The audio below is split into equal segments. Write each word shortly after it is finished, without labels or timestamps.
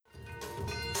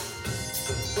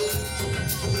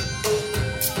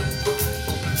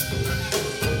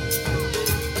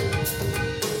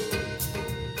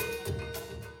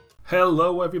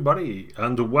Hello, everybody,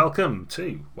 and welcome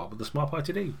to What Would the Smart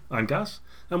Party Do? I'm Gaz,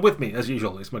 and with me, as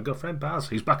usual, is my good friend Baz,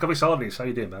 who's back off his holidays. How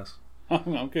you doing, Baz?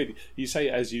 I'm good. You say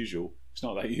as usual. It's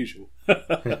not that usual.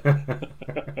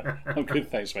 I'm good,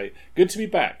 thanks, mate. Good to be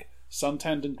back.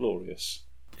 Suntanned and glorious.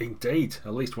 Indeed,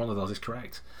 at least one of those is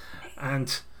correct.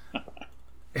 And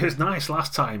it was nice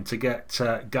last time to get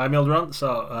Guy Milner on,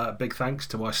 so big thanks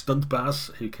to our stunt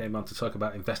Baz, who came on to talk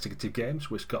about investigative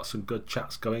games, which got some good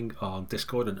chats going on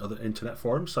Discord and other internet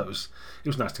forums, so it was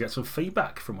nice to get some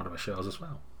feedback from one of our shows as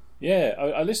well. Yeah,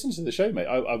 I listened to the show, mate.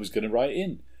 I was going to write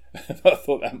in. I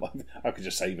thought I could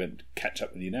just save and catch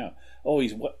up with you now. Oh,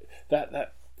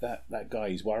 that guy,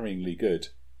 he's worryingly good.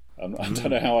 I don't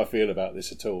know how I feel about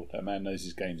this at all. That man knows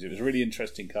his games. It was a really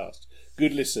interesting cast.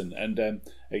 Good listen, and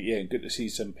good to see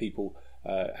some people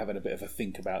having a bit of a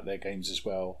think about their games as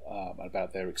well,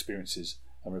 about their experiences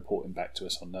and reporting back to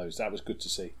us on those. That was good to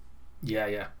see.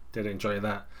 Yeah, did enjoy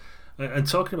that. And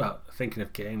talking about thinking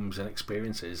of games and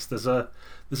experiences, there's a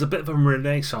bit of a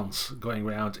renaissance going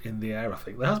around in the air. I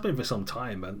think there has been for some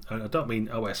time, and I don't mean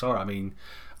OSR. I mean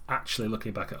actually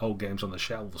looking back at old games on the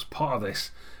shelves. Part of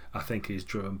this, I think, is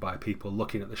driven by people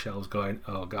looking at the shelves going,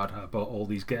 oh god, I bought all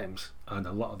these games and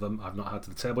a lot of them I've not had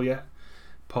to the table yet.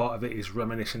 Part of it is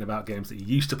reminiscing about games that you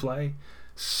used to play.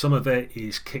 Some of it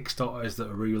is Kickstarters that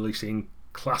are re-releasing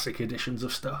classic editions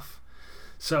of stuff.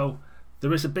 So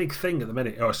there is a big thing at the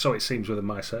minute, or so it seems within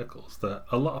my circles, that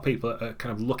a lot of people are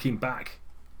kind of looking back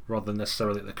rather than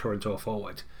necessarily at the current or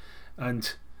forward.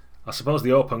 And I suppose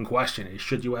the open question is,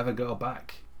 should you ever go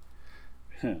back?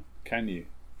 Can you?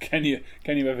 Can you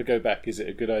ever go back? Is it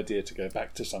a good idea to go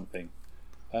back to something?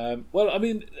 Well, I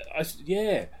mean,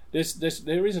 there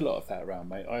is a lot of that around,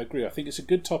 mate. I agree. I think it's a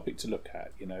good topic to look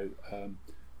at. You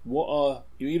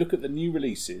look at the new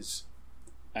releases,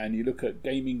 and you look at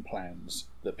gaming plans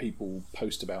that people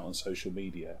post about on social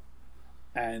media,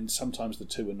 and sometimes the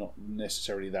two are not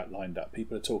necessarily that lined up.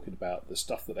 People are talking about the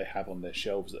stuff that they have on their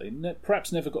shelves that they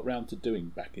perhaps never got round to doing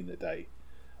back in the day.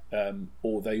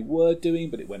 Or they were doing,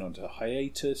 but it went on to a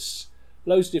hiatus.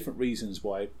 Loads of different reasons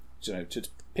why, to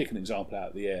pick an example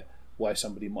out of the air, why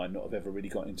somebody might not have ever really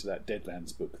got into that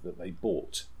Deadlands book that they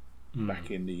bought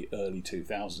back in the early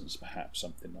 2000s, perhaps,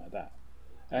 something like that.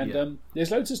 And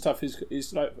there's loads of stuff.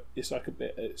 It's like a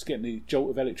bit. It's getting the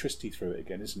jolt of electricity through it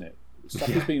again, isn't it?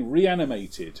 Stuff is being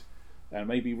reanimated and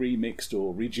maybe remixed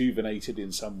or rejuvenated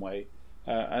in some way.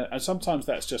 And sometimes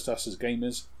that's just us as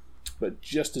gamers. But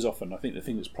just as often, I think the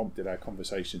thing that's prompted our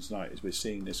conversation tonight is we're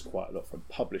seeing this quite a lot from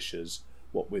publishers,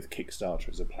 what with Kickstarter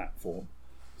as a platform,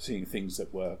 seeing things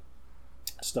that were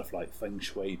stuff like Feng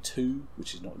Shui 2,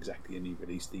 which is not exactly any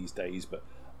release these days, but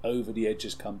Over the Edge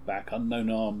has come back,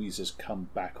 Unknown Armies has come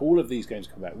back, all of these games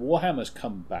come back, Warhammer's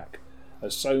come back,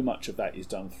 as so much of that is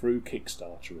done through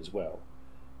Kickstarter as well,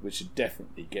 which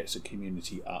definitely gets a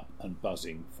community up and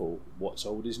buzzing for what's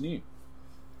old is new.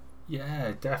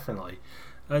 Yeah, definitely.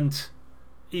 And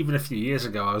even a few years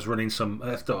ago, I was running some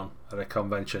Earthdawn at a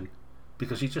convention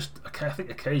because I think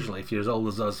occasionally, if you're as old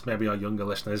as us, maybe our younger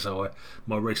listeners or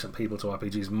more recent people to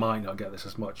RPGs might not get this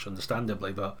as much,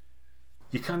 understandably, but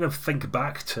you kind of think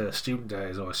back to student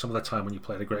days or some of the time when you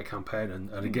played a great campaign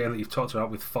and a game that you've talked about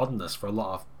with fondness for a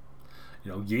lot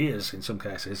of years in some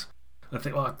cases, and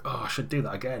think, I should do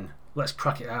that again. Let's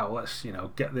crack it out. Let's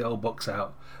get the old books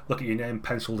out. Look at your name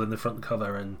penciled in the front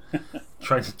cover and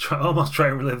try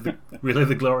and relive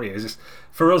the glory.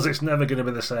 For us, it's never going to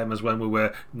be the same as when we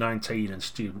were 19 and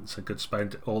students and could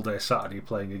spend all day Saturday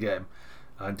playing a game,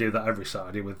 and do that every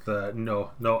Saturday with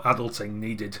no adulting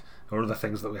needed or other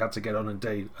things that we had to get on and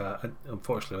do.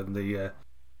 Unfortunately,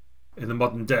 in the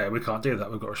modern day, we can't do that.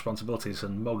 We've got responsibilities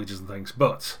and mortgages and things,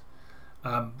 but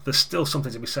there's still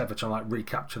something to be said for trying to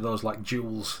recapture those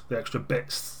jewels, the extra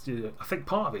bits. I think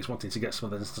part of it is wanting to get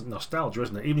some of the nostalgia,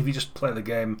 isn't it? Even if you just play the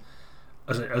game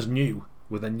as new,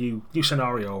 with a new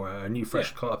scenario or a new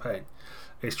fresh coat of paint,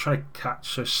 it's trying to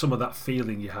catch some of that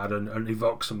feeling you had and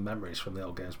evoke some memories from the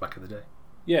old games back in the day.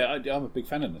 Yeah, I'm a big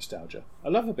fan of nostalgia. I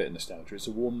love a bit of nostalgia. It's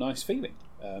a warm, nice feeling.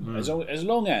 As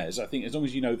long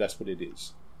as you know that's what it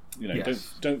is.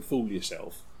 Yes. Don't fool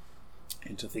yourself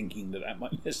into thinking that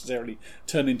might necessarily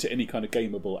turn into any kind of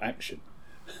gameable action.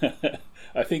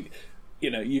 I think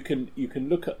you can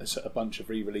look at a bunch of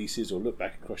re-releases or look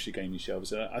back across your gaming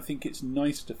shelves, and I think it's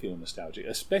nice to feel nostalgic,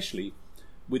 especially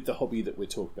with the hobby that we're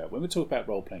talking about. When we talk about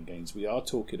role-playing games, we are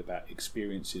talking about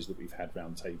experiences that we've had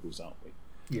round tables, aren't we?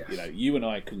 Yes. You and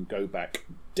I can go back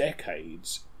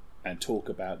decades and talk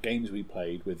about games we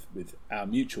played with our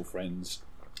mutual friends,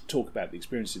 talk about the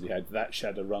experiences we had, that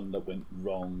Shadowrun that went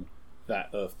wrong,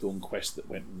 that Earthdawn quest that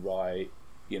went right,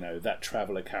 that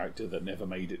Traveller character that never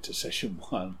made it to session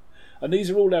 1. And these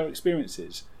are all our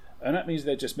experiences, and that means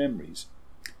they're just memories.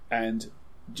 And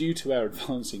due to our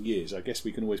advancing years, I guess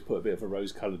we can always put a bit of a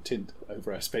rose-coloured tint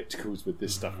over our spectacles with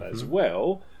this stuff as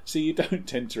well, so you don't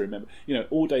tend to remember.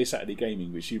 All day Saturday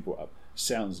gaming, which you brought up,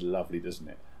 sounds lovely, doesn't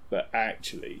it? But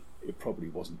actually, it probably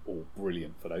wasn't all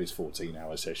brilliant for those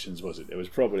 14-hour sessions, was it? There was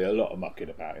probably a lot of mucking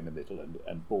about in the middle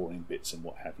and boring bits and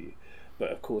what have you.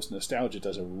 But of course, nostalgia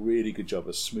does a really good job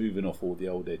of smoothing off all the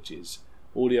old edges.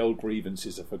 All the old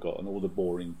grievances are forgotten, all the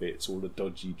boring bits, all the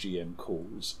dodgy GM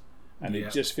calls. And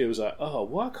it just feels like, oh,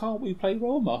 why can't we play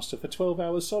Rolemaster for 12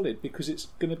 hours solid? Because it's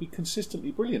going to be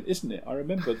consistently brilliant, isn't it? I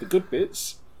remember the good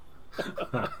bits.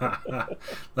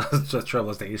 That's the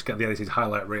trouble, isn't it? You just get the edited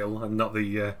highlight reel and not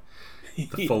the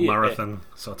full marathon,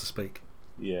 so to speak.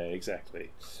 Yeah,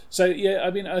 exactly. So, yeah, I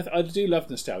mean, I do love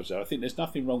nostalgia. I think there's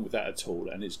nothing wrong with that at all.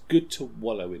 And it's good to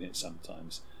wallow in it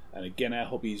sometimes. And again, our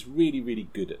hobby is really, really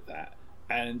good at that.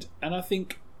 And I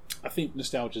think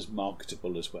nostalgia's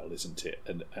marketable as well, isn't it?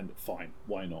 And fine,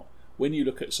 why not? When you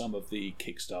look at some of the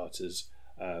Kickstarters,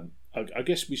 I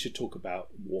guess we should talk about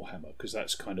Warhammer, because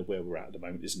that's kind of where we're at the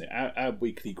moment, isn't it? Our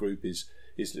weekly group is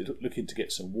looking to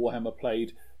get some Warhammer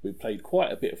played. We've played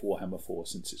quite a bit of Warhammer 4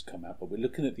 since it's come out, but we're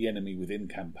looking at the Enemy Within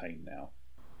campaign now.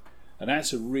 And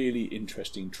that's a really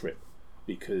interesting trip,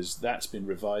 because that's been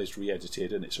revised,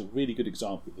 re-edited, and it's a really good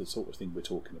example of the sort of thing we're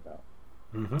talking about.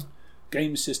 Mm-hmm.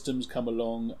 Game systems come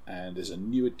along, and there's a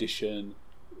new edition,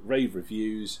 rave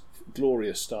reviews,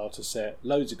 glorious starter set,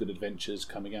 loads of good adventures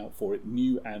coming out for it,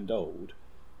 new and old.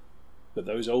 But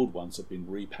those old ones have been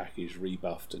repackaged,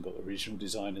 rebuffed, and got original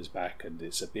designers back, and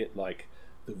it's a bit like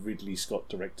the Ridley Scott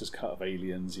director's cut of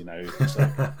Aliens. It's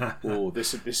like, oh,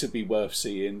 this would be worth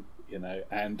seeing, and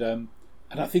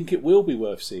I think it will be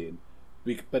worth seeing.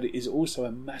 But it is also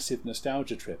a massive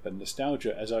nostalgia trip, and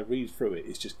nostalgia, as I read through it,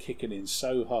 is just kicking in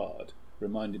so hard,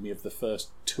 reminding me of the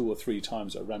first 2 or 3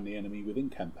 times I ran the Enemy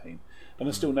Within campaign. And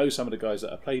I still know some of the guys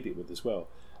that I played it with as well.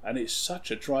 And it's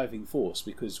such a driving force,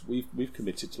 because we've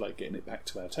committed to getting it back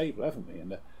to our table, haven't we?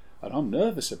 And I'm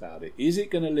nervous about it. Is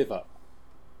it going to live up?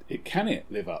 Can it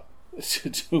live up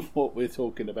to what we're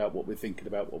talking about, what we're thinking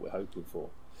about, what we're hoping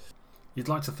for? You'd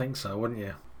like to think so, wouldn't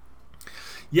you?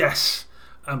 Yes.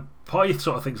 Part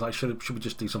sort of things like, should we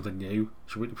just do something new?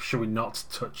 Should we not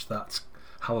touch that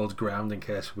hallowed ground in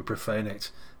case we profane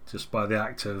it just by the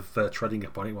act of treading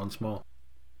upon it once more?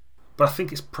 But I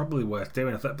think it's probably worth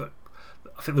doing. I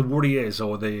think the worry is,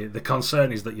 or the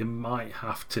concern is, that you might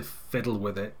have to fiddle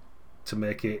with it to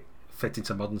make it fit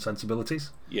into modern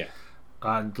sensibilities. Yeah.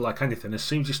 And like anything, as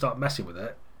soon as you start messing with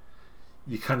it,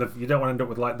 you don't want to end up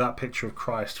with like that picture of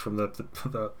Christ from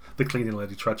the cleaning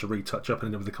lady tried to retouch up and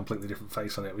ended up with a completely different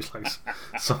face on it. It was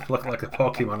like looked like a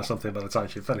Pokemon or something by the time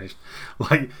she finished.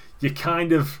 Like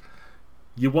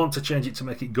you want to change it to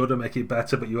make it good and make it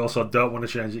better, but you also don't want to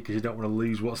change it because you don't want to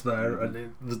lose what's there.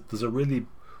 And there's a really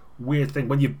weird thing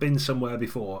when you've been somewhere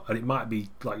before, and it might be,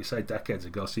 like you say, decades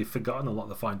ago, so you've forgotten a lot of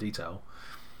the fine detail,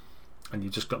 and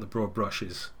you've just got the broad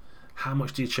brushes. How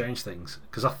much do you change things?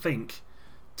 Because I think,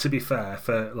 to be fair,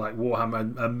 for like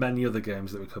Warhammer and many other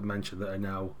games that we could mention that are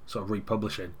now sort of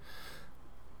republishing,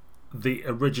 the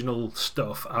original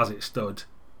stuff as it stood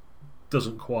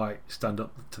doesn't quite stand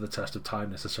up to the test of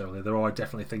time necessarily. There are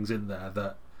definitely things in there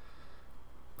that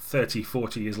 30,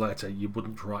 40 years later you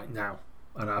wouldn't write now,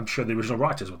 and I'm sure the original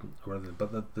writers wouldn't or anything,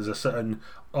 but there's a certain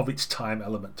of its time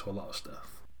element to a lot of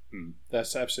stuff.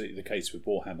 That's absolutely the case with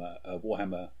Warhammer.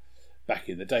 Warhammer back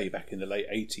in the day, back in the late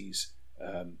 80s,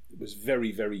 was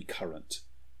very, very current.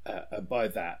 And by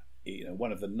that,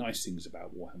 one of the nice things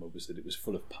about Warhammer was that it was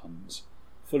full of puns,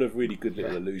 full of really good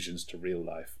little allusions to real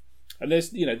life. And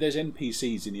there's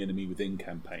NPCs in the Enemy Within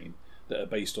campaign that are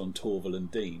based on Torval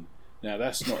and Dean. Now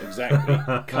that's not exactly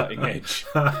cutting edge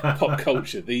pop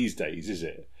culture these days, is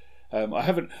it? I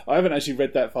haven't actually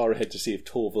read that far ahead to see if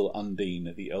Torval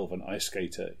Undine, the elven ice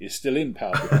skater, is still in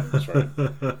Power Behind the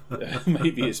Throne.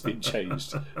 Maybe it's been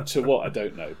changed to what, I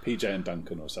don't know, PJ and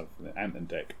Duncan or something, Ant and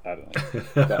Dec, I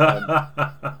don't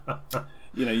know. But,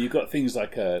 you've got things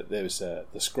like there was the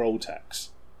Scroll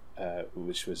Tax,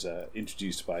 which was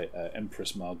introduced by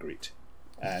Empress Marguerite.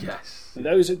 And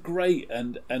those are great,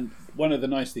 and one of the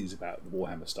nice things about the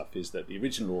Warhammer stuff is that the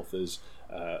original authors,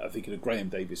 I think of Graham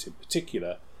Davis in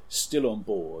particular, still on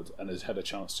board and has had a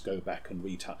chance to go back and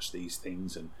retouch these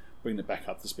things and bring them back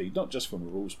up to speed, not just from a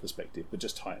rules perspective, but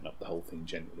just tighten up the whole thing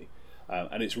generally.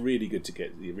 And it's really good to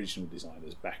get the original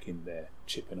designers back in there,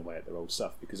 chipping away at their old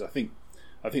stuff, because I think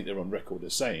they're on record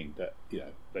as saying that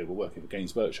they were working for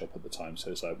Games Workshop at the time,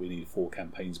 so it's like, we need 4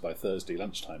 campaigns by Thursday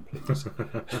lunchtime, please.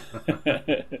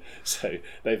 So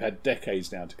they've had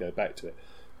decades now to go back to it.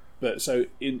 But so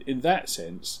in that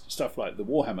sense, stuff like the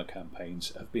Warhammer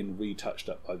campaigns have been retouched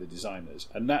up by the designers,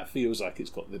 and that feels like it's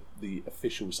got the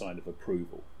official sign of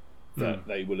approval that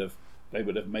they will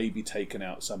have maybe taken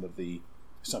out some of the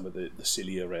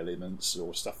sillier elements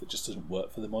or stuff that just doesn't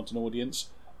work for the modern audience.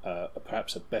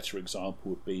 Perhaps a better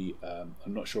example would be, I'm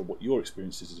not sure what your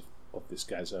experience is of this,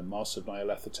 Gaz, Master of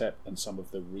Nyarlathotep and some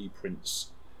of the reprints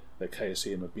that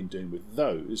KSEM have been doing with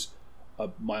those.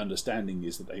 My understanding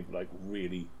is that they've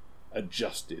really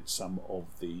adjusted some of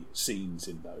the scenes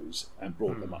in those and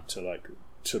brought them up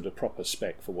to the proper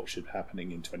spec for what should be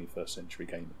happening in 21st century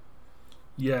gaming.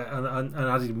 Yeah, and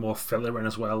added more filler in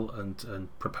as well, and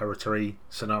preparatory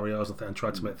scenarios and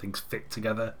tried to make things fit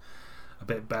together a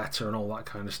bit better and all that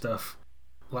kind of stuff.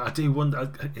 Like, I do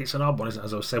wonder, it's an odd one, isn't it?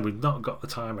 As I was saying, we've not got the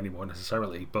time anymore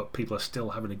necessarily, but people are still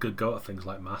having a good go at things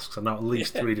like masks. I know at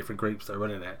least 3 different groups that are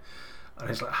running it. And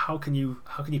it's like, how can you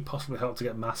possibly help to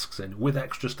get masks in with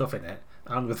extra stuff in it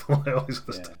and with all this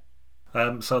other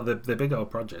stuff? So they're big old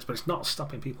projects, but it's not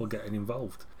stopping people getting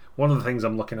involved. One of the things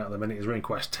I'm looking at the minute is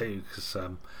RuneQuest 2, because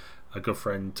a good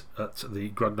friend at the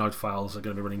Grognoid Files are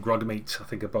going to be running Grogmeet. I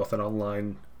think of both an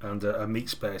online and a meat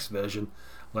space version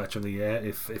later in the year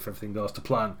if everything goes to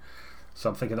plan. So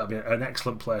I'm thinking that'd be an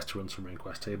excellent place to run some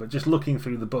RuneQuest 2. But just looking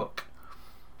through the book,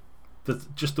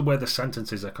 just the way the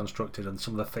sentences are constructed and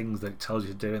some of the things that it tells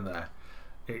you to do in there,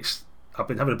 I've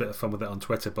been having a bit of fun with it on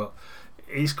Twitter, but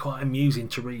it's quite amusing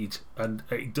to read, and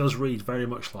it does read very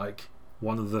much like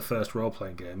one of the first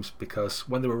role-playing games, because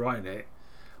when they were writing it,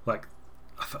 like,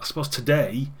 I suppose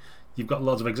today you've got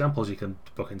loads of examples you can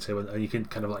book into, and you can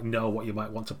kind of know what you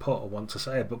might want to put or want to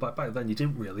say, but back then you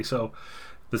didn't really. So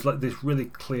there's this really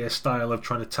clear style of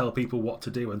trying to tell people what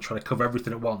to do and trying to cover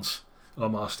everything at once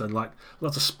almost, and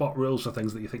lots of spot rules for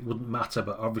things that you think wouldn't matter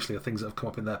but obviously are things that have come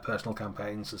up in their personal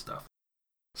campaigns and stuff.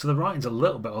 So the writing's a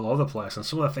little bit all over the place, and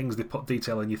some of the things they put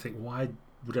detail in, you think, why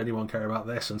would anyone care about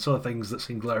this? And some of the things that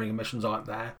seem glaring omissions aren't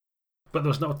there, but there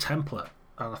was no template,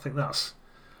 and I think that's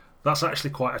actually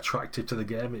quite attractive to the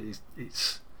game.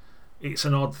 It's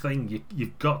an odd thing.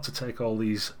 You've got to take all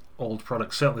these old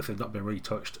products, certainly if they've not been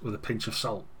retouched, with a pinch of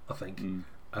salt, I think,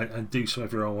 and do some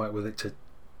of your own work with it to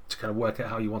kind of work out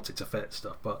how you want it to fit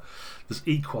stuff. But there's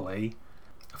equally,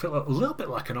 I feel a little bit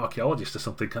like an archaeologist or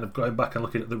something, kind of going back and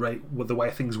looking at the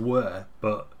way things were,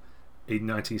 but in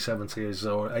 1970s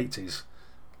or 80s,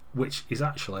 which is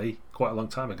actually quite a long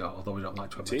time ago, although we don't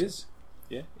like to admit it. It is.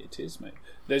 Yeah, it is, mate.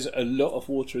 There's a lot of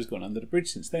water has gone under the bridge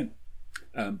since then,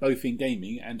 both in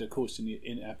gaming and, of course,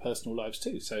 in our personal lives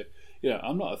too. So,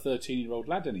 I'm not a 13-year-old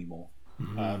lad anymore.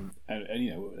 And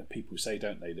people say,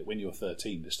 don't they, that when you're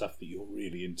 13, the stuff that you're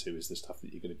really into is the stuff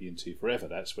that you're going to be into forever.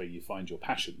 That's where you find your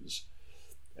passions,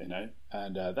 and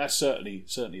that's certainly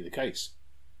the case.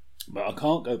 But I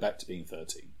can't go back to being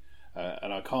 13,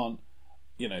 and I can't.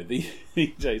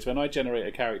 These days when I generate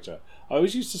a character, I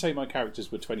always used to say my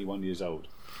characters were 21 years old.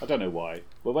 I don't know why.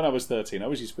 Well, when I was 13, I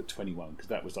always used to put 21 because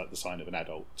that was like the sign of an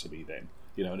adult to me then.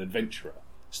 An adventurer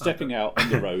stepping out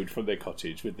on the road from their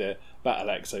cottage with their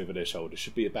battle axe over their shoulder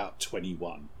should be about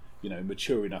 21.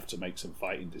 Mature enough to make some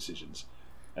fighting decisions.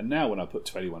 And now when I put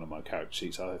 21 on my character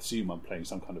sheets, I assume I'm playing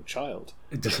some kind of child.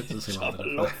 It doesn't seem like I'm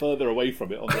a lot further away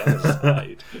from it on the other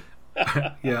side.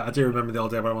 Yeah, I do remember the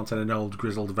old day when I wanted an old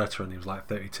grizzled veteran. He was like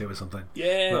 32 or something.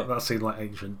 Yeah, that seemed like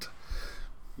ancient.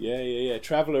 Yeah.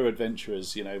 Traveller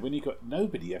adventurers. When you got,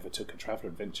 nobody ever took a traveller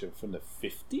adventure from the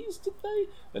 50s, did they?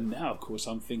 And now, of course,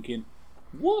 I'm thinking,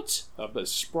 what? I'm as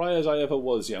spry as I ever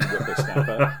was, young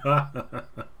whippersnapper.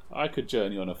 I could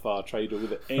journey on a far trader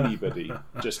with anybody.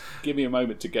 Just give me a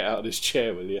moment to get out of this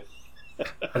chair, will you?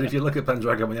 And if you look at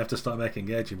Pendragon when you have to start making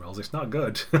engaging rolls, it's not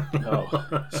good. No,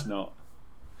 it's not.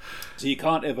 So you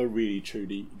can't ever really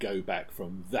truly go back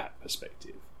from that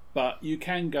perspective, but you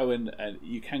can go and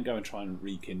try and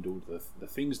rekindle the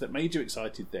things that made you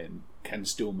excited then can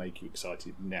still make you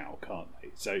excited now, can't they?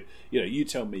 So you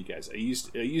tell me, Gaz, are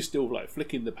you still like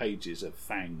flicking the pages of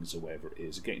Fangs or whatever it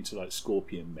is, getting to like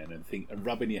Scorpion Men and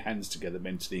rubbing your hands together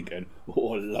mentally and going,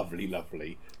 oh,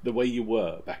 lovely, the way you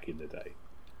were back in the day?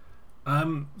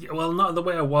 Well, not the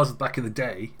way I was back in the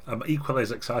day. I'm equally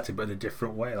as excited, but in a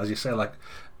different way. As you say, like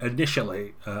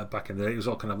initially back in the day, it was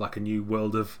all kind of like a new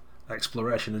world of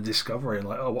exploration and discovery, and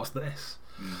like, oh, what's this?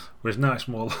 Whereas now it's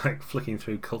more like flicking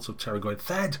through Cults of Terror, going,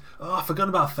 Thed. Oh, I forgot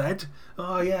about Thed.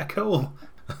 Oh, yeah, cool,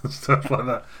 stuff like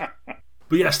that.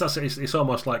 But yes, that's it. It's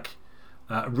almost like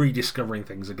rediscovering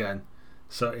things again.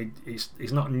 So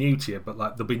it's not new to you, but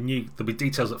like there'll be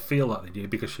details that feel like they're new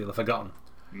because you'll have forgotten.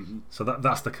 Mm-hmm. So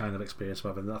that's the kind of experience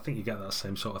I'm having. I think you get that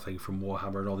same sort of thing from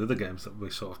Warhammer and all the other games that we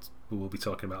will be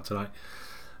talking about tonight.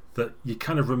 that you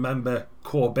kind of remember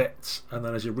core bits, and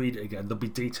then as you read it again, there'll be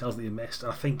details that you missed.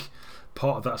 And I think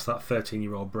part of that's that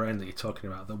 13-year-old brain that you're talking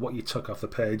about, that what you took off the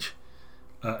page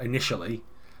initially,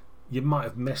 you might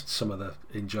have missed some of the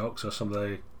in-jokes or some of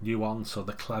the nuance or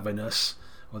the cleverness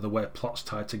or the way plots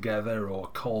tied together or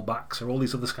callbacks or all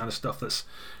these other kind of stuff that's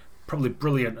probably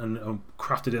brilliant and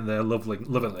crafted in there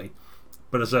lovingly.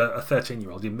 But as a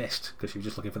 13-year-old, you missed because you were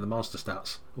just looking for the monster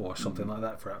stats or something like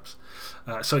that, perhaps.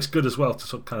 So it's good as well to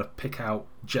sort of kind of pick out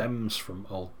gems from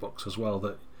old books as well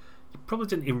that you probably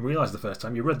didn't even realise the first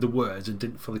time. You read the words and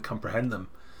didn't fully comprehend them.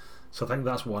 So I think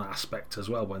that's one aspect as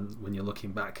well when you're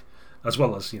looking back, as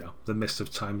well as, you know, the mist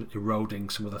of time eroding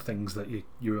some of the things that you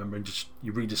remember and just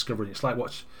you rediscovering. It's like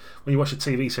when you watch a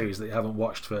TV series that you haven't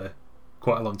watched for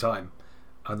quite a long time,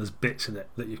 and there's bits in it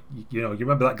that you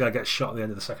remember that guy gets shot at the end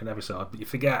of the second episode, but you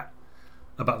forget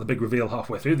about the big reveal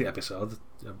halfway through the episode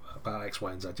about X,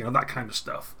 Y, and Z. You know, that kind of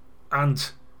stuff.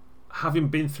 And having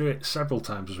been through it several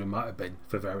times, as we might have been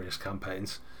for various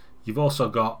campaigns, you've also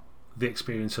got the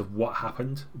experience of what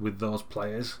happened with those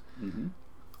players,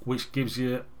 which gives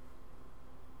you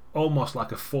almost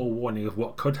like a forewarning of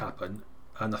what could happen,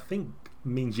 and I think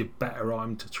means you're better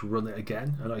armed to run it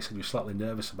again. I know you said you're slightly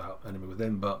nervous about Enemy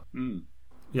Within, but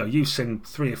you know, you've seen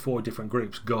 3 or 4 different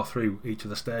groups go through each of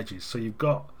the stages, so you've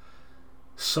got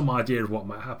some idea of what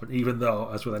might happen, even though,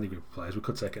 as with any group of players, we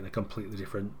could take it in a completely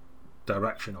different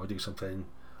direction or do something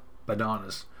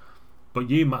bananas. But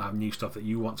you might have new stuff that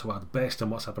you want to add based on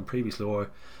what's happened previously,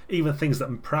 or even things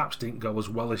that perhaps didn't go as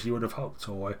well as you would have hoped,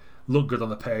 or look good on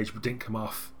the page but didn't come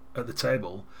off at the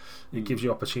table. It gives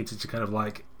you opportunity to kind of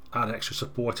like add extra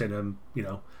support in and, you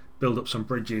know, build up some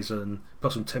bridges and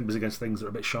put some timbers against things that are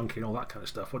a bit shonky and all that kind of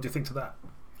stuff. What do you think to that?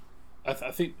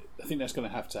 I think that's going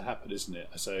to have to happen, isn't it?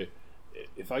 So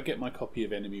if I get my copy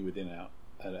of Enemy Within out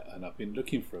and I've been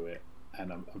looking through it,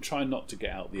 and I'm trying not to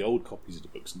get out the old copies of the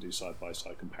books and do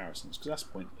side-by-side comparisons, because that's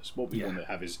pointless. What we want to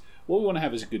have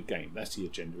is a good game. That's the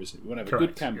agenda, isn't it? We want to have a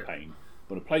good campaign.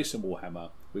 We want to play some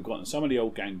Warhammer. We've gotten some of the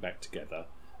old gang back together,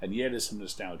 and yeah, there's some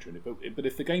nostalgia in it. But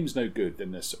if the game's no good,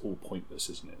 then that's all pointless,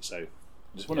 isn't it? So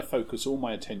I just want to focus all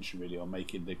my attention really on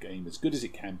making the game as good as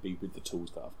it can be with the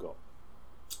tools that I've got.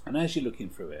 And as you're looking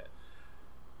through it,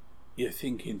 you're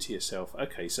thinking to yourself,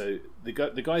 okay, so the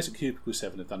guys at Cubicle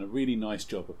 7 have done a really nice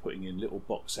job of putting in little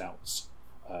box outs,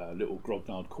 little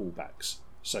grognard callbacks,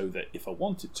 so that if I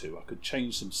wanted to, I could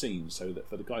change some scenes so that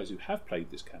for the guys who have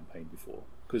played this campaign before,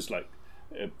 because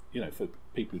for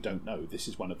people who don't know, this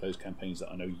is one of those campaigns that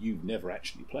I know you've never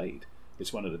actually played.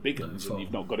 It's one of the big ones, and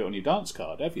you've not got it on your dance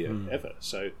card, have you, ever?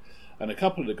 So, and a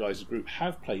couple of the guys in the group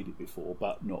have played it before,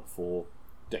 but not for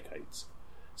decades.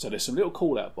 So there's some little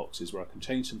call-out boxes where I can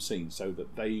change some scenes so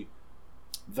that they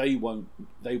won't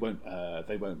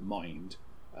mind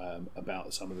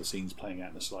about some of the scenes playing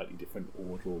out in a slightly different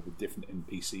order or with different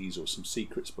NPCs, or some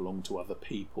secrets belong to other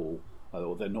people,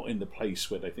 or they're not in the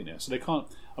place where they think they're. So they can't.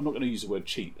 I'm not going to use the word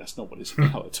cheat. That's not what it's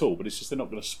about at all. But it's just they're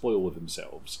not going to spoil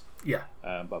themselves.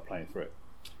 By playing through it.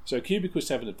 So Cubicle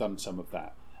 7 have done some of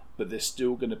that, but there's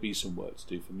still going to be some work to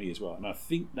do for me as well. And I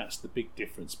think that's the big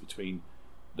difference between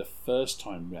the first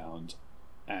time round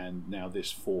and now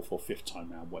this 4th or 5th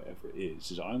time round, whatever it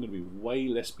is I'm going to be way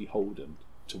less beholden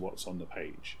to what's on the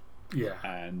page,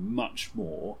 and much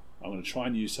more I'm going to try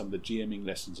and use some of the GMing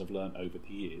lessons I've learned over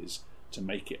the years to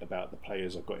make it about the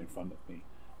players I've got in front of me,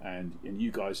 and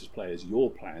you guys as players, your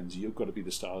plans, you've got to be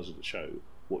the stars of the show.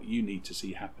 What you need to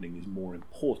see happening is more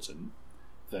important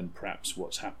than perhaps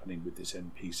what's happening with this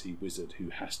NPC wizard who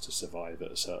has to survive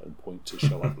at a certain point to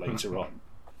show up later on.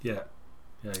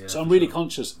 So I'm really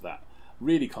conscious of that,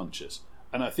 really conscious,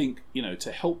 and I think, you know,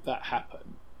 to help that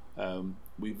happen,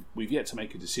 we've yet to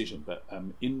make a decision. But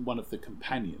in one of the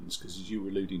companions, because as you were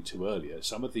alluding to earlier,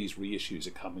 some of these reissues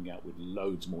are coming out with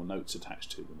loads more notes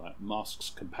attached to them. Like Masks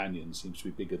Companion seems to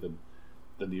be bigger than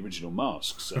the original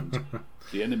Masks, and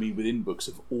the Enemy Within books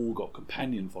have all got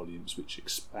companion volumes which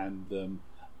expand them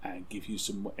and give you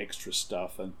some extra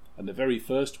stuff. And the very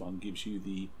first one gives you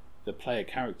the player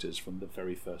characters from the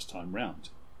very first time round.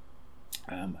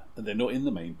 And they're not in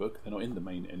the main book, they're not in the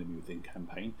main Enemy Within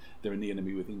campaign, they're in the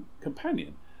Enemy Within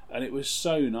companion. And it was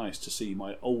so nice to see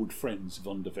my old friends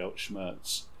Von der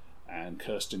Weltschmerz and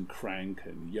Kirsten Crank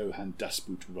and Johann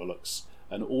Dasboot Rollux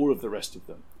and all of the rest of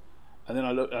them. And then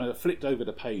I flicked over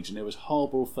the page and there was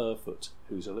Harble Furfoot,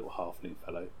 who's a little halfling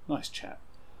fellow, nice chap.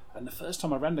 And the first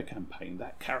time I ran the campaign,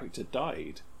 that character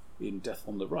died in Death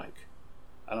on the Reich.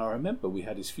 And I remember we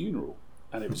had his funeral,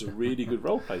 and it was a really good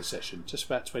roleplay session, just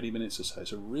about 20 minutes or so.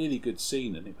 It's a really good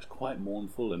scene, and it was quite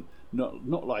mournful and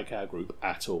not like our group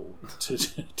at all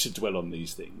to dwell on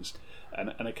these things.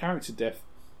 And a character death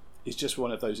it's just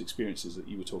one of those experiences that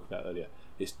you were talking about earlier.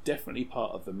 It's definitely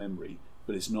part of the memory,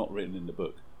 but it's not written in the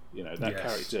book. You know, that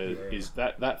character is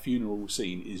that funeral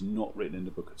scene is not written in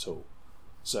the book at all.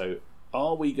 So,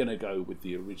 are we going to go with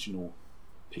the original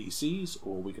PCs,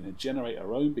 or are we going to generate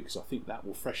our own? Because I think that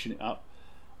will freshen it up.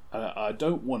 I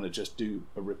don't want to just do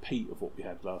a repeat of what we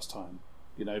had last time.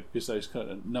 You know, because those kind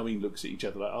of knowing looks at each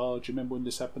other like, oh, do you remember when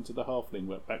this happened to the Halfling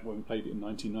back when we played it in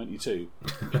 1992?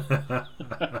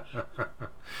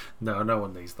 No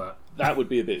one needs that. That would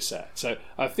be a bit sad. So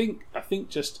I think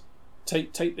just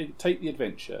take the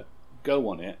adventure, go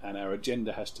on it, and our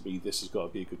agenda has to be, this has got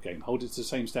to be a good game. Hold it to the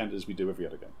same standard as we do every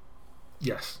other game.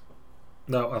 Yes.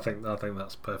 No, I think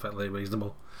that's perfectly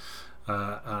reasonable,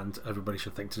 and everybody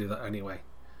should think to do that anyway.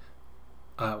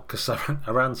 Because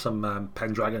I ran some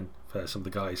Pendragon for some of the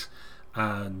guys,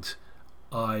 and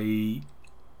I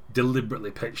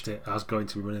deliberately pitched it as going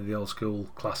to be running the old school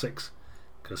classics,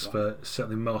 because for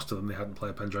certainly most of them they hadn't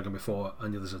played Pendragon before,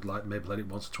 and the others had maybe played it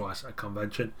once or twice at a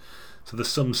convention. So there's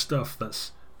some stuff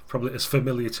that's probably as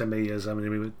familiar to me as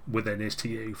within is to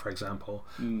you, for example.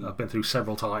 I've been through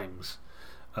several times,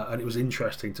 and it was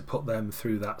interesting to put them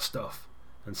through that stuff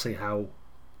and see how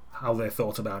they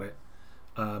thought about it.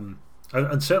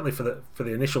 And certainly for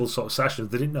the initial sort of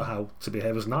sessions, they didn't know how to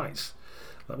behave as knights.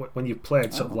 Like when you've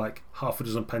played sort of like half a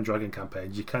dozen Pendragon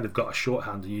campaigns, you kind of got a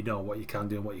shorthand and you know what you can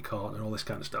do and what you can't and all this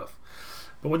kind of stuff.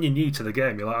 But when you're new to the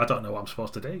game, you're like, I don't know what I'm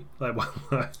supposed to do. Like,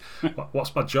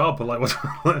 what's my job? Or like,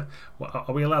 what,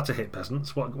 are we allowed to hit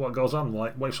peasants? What goes on?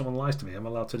 Like, what if someone lies to me? Am I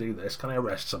allowed to do this? Can I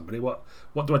arrest somebody? What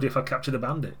do I do if I captured a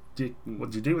bandit?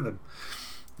 What do you do with them?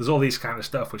 There's all these kind of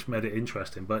stuff which made it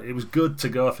interesting. But it was good to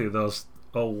go through those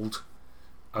old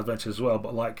adventures as well,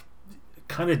 but like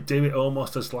kind of do it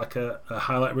almost as like a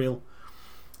highlight reel,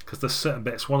 because there's certain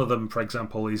bits. One of them, for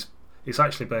example, it's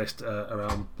actually based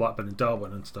around Blackburn and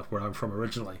Darwin and stuff, where I'm from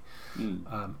originally,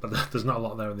 but there's not a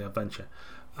lot there in the adventure,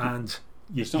 and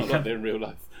there's not a lot there in real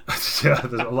life. Yeah,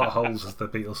 there's a lot of holes, as the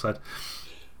Beatles said,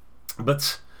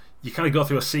 but you kind of go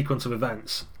through a sequence of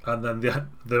events, and then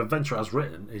the adventure as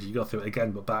written is you go through it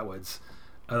again but backwards,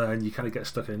 and then you kind of get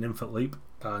stuck in an infinite loop,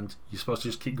 and you're supposed to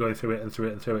just keep going through it and through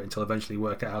it and through it until eventually you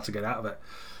work out how to get out of it.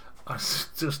 I was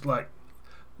just like,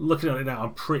 looking at it now,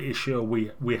 I'm pretty sure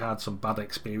we had some bad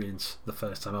experience the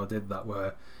first time I did that,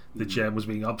 where the GM was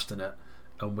being obstinate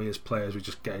and we as players were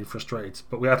just getting frustrated.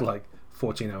 But we had like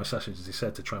 14-hour sessions, as he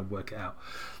said, to try and work it out.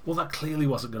 Well, that clearly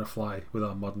wasn't going to fly with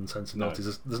our modern sensibilities.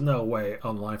 No. There's no way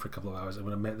online for a couple of hours I'm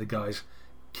going to make the guys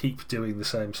keep doing the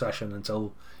same session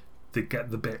until they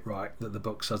get the bit right that the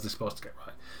book says they're supposed to get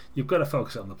right. You've got to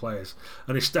focus it on the players,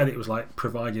 and instead it was like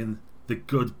providing the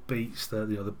good beats,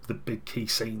 the big key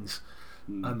scenes,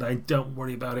 and then don't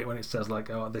worry about it when it says like,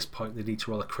 oh, at this point they need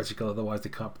to roll a critical, otherwise they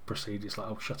can't proceed. It's like,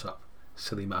 oh, shut up,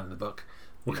 silly man in the book.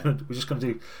 We're just going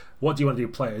to do, what do you want to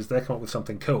do, players? They come up with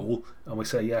something cool, and we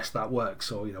say yes, that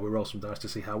works, or we roll some dice to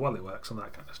see how well it works and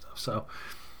that kind of stuff. So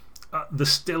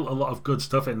there's still a lot of good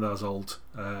stuff in those old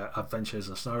adventures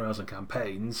and scenarios and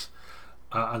campaigns,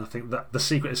 and I think that the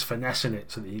secret is finessing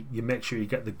it so that you make sure you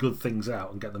get the good things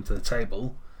out and get them to the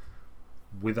table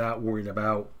without worrying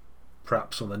about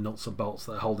perhaps some of the nuts and bolts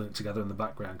that are holding it together in the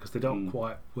background, because they don't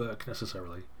quite work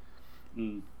necessarily.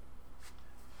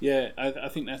 Yeah, I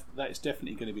think that is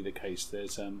definitely going to be the case.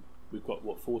 There's we've got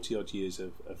 40 odd years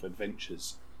of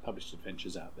adventures, published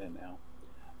adventures out there now,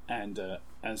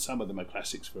 and some of them are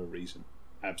classics for a reason.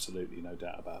 Absolutely, no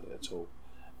doubt about it at all.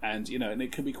 And and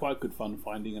it can be quite good fun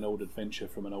finding an old adventure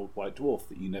from an old White Dwarf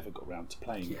that you never got around to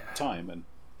playing at the time, and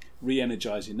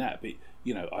re-energizing that. But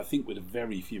I think with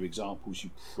very few examples, you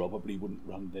probably wouldn't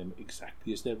run them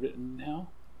exactly as they're written now.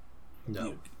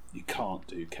 No, you can't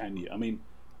do, can you? I mean,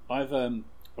 I've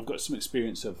got some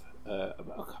experience of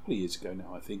about a couple of years ago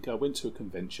now. I think I went to a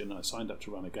convention. I signed up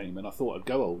to run a game, and I thought I'd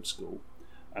go old school,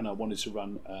 and I wanted to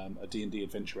run a D&D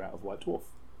adventure out of White Dwarf.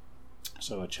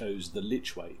 So I chose the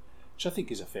Lich Way, which I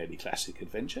think is a fairly classic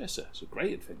adventure. It's a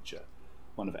great adventure,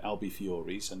 one of Albi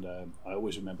Fiore's, and I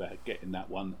always remember getting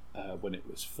that one when it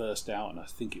was first out, and I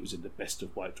think it was in the best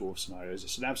of White Dwarf scenarios.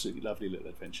 It's an absolutely lovely little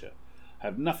adventure. I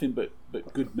have nothing but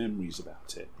good memories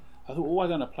about it. I thought, well, why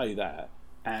don't I play that?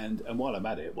 And while I'm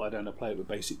at it, why don't I play it with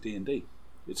basic D&D?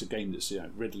 It's a game that's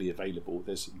readily available.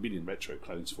 There's a million retro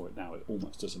clones for it now. It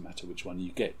almost doesn't matter which one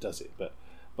you get, does it? But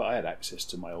I had access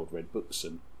to my old red books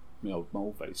and my old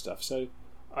Moldvay stuff, so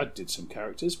I did some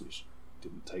characters, which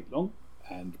didn't take long,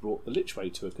 and brought the Lich Way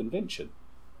to a convention,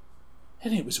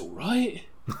 and it was all right.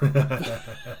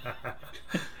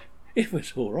 It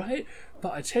was all right,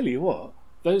 but I tell you what,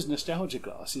 those nostalgia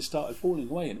glasses started falling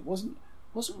away, and it wasn't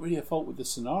really a fault with the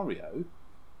scenario,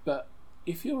 but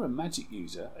if you're a magic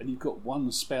user and you've got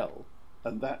one spell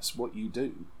and that's what you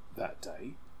do that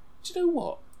day, do you know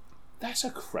what? That's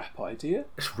a crap idea.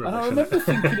 It's and I rubbish, remember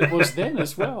isn't it? thinking it was then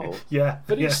as well. Yeah,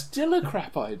 But yeah. it's still a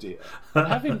crap idea.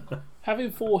 And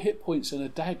having 4 hit points and a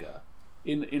dagger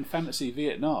in Fantasy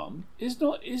Vietnam is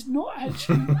not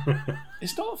actually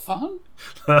it's not fun.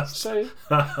 So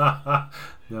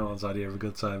No one's idea of a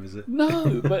good time, is it?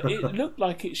 no, but it looked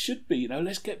like it should be.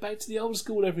 Let's get back to the old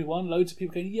school, everyone. Loads of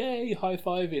people going, yay,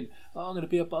 high-fiving. Oh, I'm going to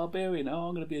be a barbarian. Oh,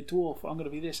 I'm going to be a dwarf. I'm going to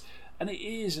be this. And it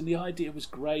is, and the idea was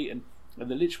great, and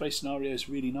the Lich-Race scenario is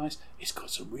really nice. It's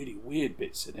got some really weird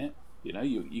bits in it.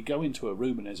 You go into a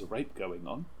room and there's a rape going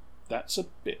on. That's a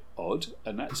bit odd,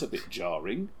 and that's a bit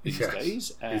jarring these Yes,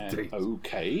 days. And indeed.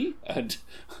 okay, and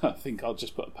I think I'll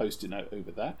just put a post-it note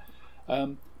over that.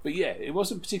 But yeah, it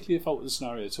wasn't particularly a fault of the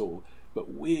scenario at all.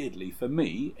 But weirdly, for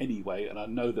me anyway, and I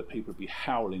know that people would be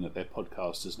howling at their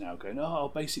podcasters now, going,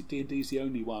 "Oh, basic D&D is the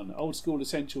only one. Old school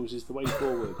essentials is the way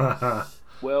forward."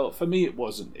 Well, for me, it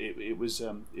wasn't. It was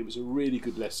a really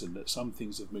good lesson that some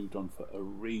things have moved on for a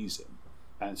reason,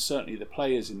 and certainly the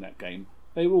players in that game,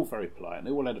 they were all very polite and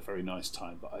they all had a very nice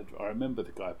time. But I remember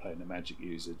the guy playing the magic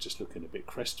user just looking a bit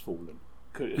crestfallen.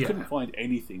 Couldn't find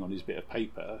anything on his bit of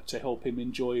paper to help him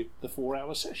enjoy the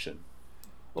 4-hour session.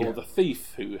 Or the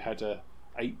thief who had a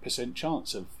 8%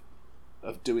 chance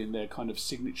of doing their kind of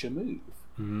signature move.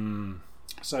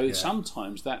 So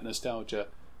sometimes that nostalgia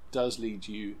does lead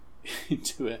you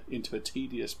into a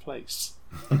tedious place.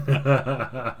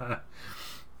 Well,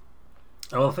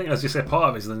 I think, as you say, part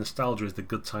of it is the nostalgia is the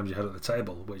good times you had at the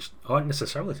table, which aren't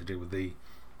necessarily to do with the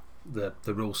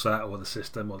rule set or the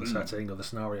system or the setting or the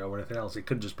scenario or anything else. It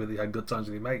could just be that you had good times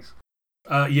with your mates.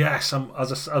 Yes,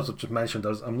 as I just mentioned,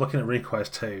 I'm looking at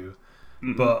RuneQuest 2,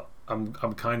 but I'm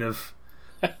kind of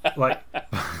like,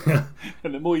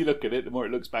 and the more you look at it, the more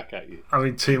it looks back at you. I'm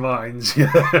in two minds.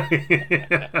 Yeah.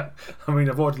 I mean,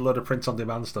 I've ordered a load of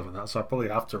print-on-demand stuff and that, so I probably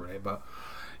have to rate. But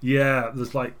yeah,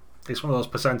 there's like, it's one of those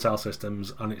percentile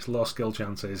systems, and it's low skill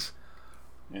chances.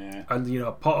 Yeah. And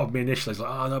part of me initially is like,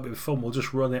 oh no, it'll be fun. We'll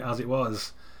just run it as it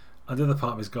was. And the other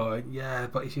part of me is going, yeah,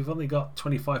 but if you've only got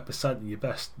 25% of your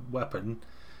best weapon,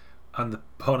 and the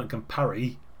opponent can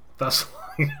parry, that's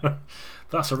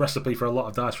that's a recipe for a lot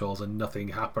of dice rolls and nothing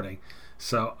happening.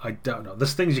 So I don't know.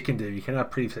 There's things you can do. You can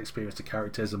have previous experience to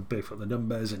characters and beef up the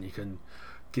numbers, and you can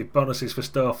give bonuses for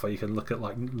stuff, or you can look at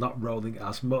like not rolling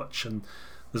as much, and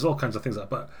there's all kinds of things like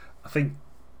that. But I think,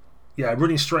 yeah,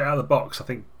 running straight out of the box I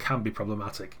think can be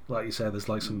problematic. Like you say, there's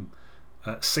like some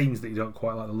scenes that you don't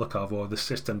quite like the look of, or the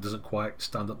system doesn't quite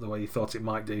stand up the way you thought it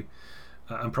might do,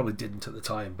 and probably didn't at the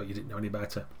time, but you didn't know any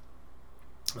better.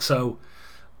 So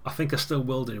I think I still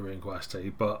will do RuneQuest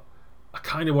 2, but I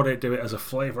kind of want to do it as a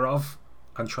flavour of,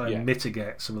 and try and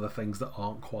mitigate some of the things that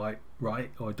aren't quite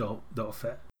right or don't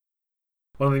fit.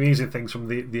 One of the amusing things from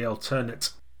the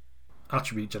alternate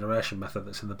attribute generation method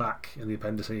that's in the back in the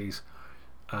appendices,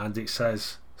 and it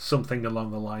says something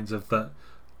along the lines of that,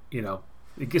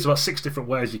 it gives about 6 different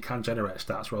ways you can generate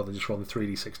stats rather than just rolling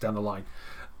 3d6 down the line,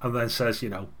 and then says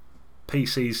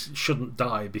PCs shouldn't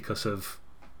die because of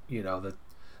the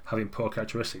having poor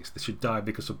characteristics. They should die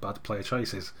because of bad player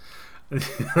choices.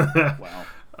 Wow.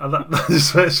 And that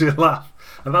just makes me laugh.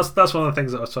 And that's one of the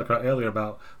things that I was talking about earlier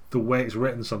about the way it's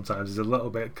written sometimes is a little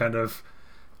bit kind of,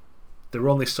 there are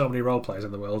only so many role players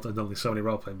in the world and only so many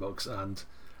role playing books, and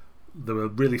they were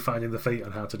really finding the feet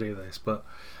on how to do this. But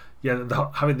yeah,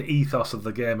 having the ethos of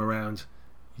the game around,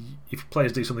 if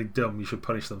players do something dumb, you should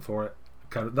punish them for it.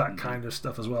 Kind of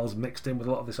stuff as well as mixed in with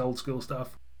a lot of this old school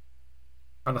stuff.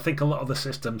 And I think a lot of the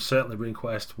systems, certainly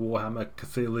RuneQuest, Warhammer,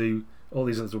 Cthulhu, all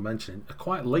these others we're mentioning, are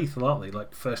quite lethal, aren't they?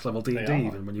 Like first level D&D,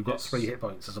 even when you've got 3 hit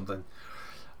points or something.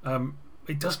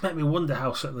 It does make me wonder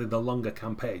how certainly the longer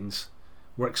campaigns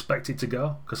were expected to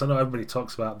go, because I know everybody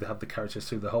talks about they had the characters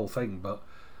through the whole thing, but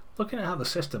looking at how the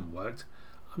system worked,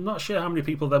 I'm not sure how many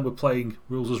people then were playing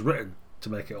rules as written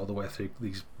to make it all the way through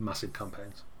these massive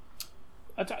campaigns.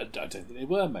 I don't think they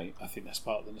were, mate. I think that's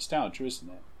part of the nostalgia, isn't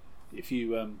it?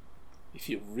 If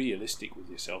you're realistic with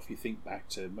yourself, you think back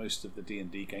to most of the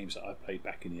D&D games that I played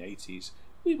back in the 80s,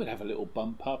 we would have a little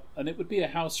bump up, and it would be a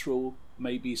house rule,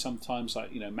 maybe sometimes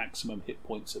like maximum hit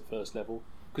points at first level,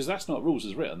 because that's not rules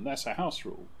as written, that's a house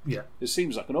rule. Yeah, it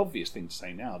seems like an obvious thing to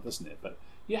say now, doesn't it? But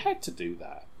you had to do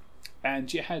that,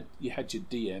 and you had your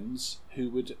DMs who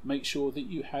would make sure that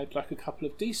you had like a couple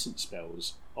of decent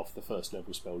spells off the first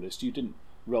level spell list. You didn't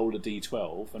roll a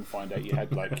d12 and find out you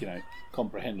had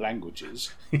comprehend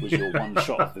languages was your one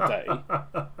shot of the day.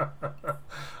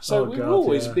 So we were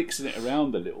always mixing it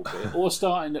around a little bit, or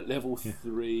starting at level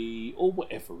 3 or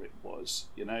whatever it was,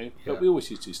 but we always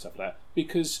used to do stuff like that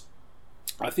because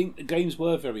I think the games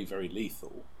were very, very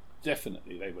lethal.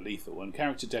 Definitely, they were lethal, and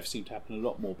character death seemed to happen a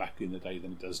lot more back in the day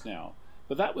than it does now.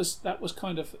 But that was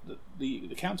kind of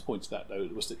the counterpoint to that, though,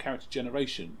 was that character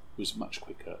generation was much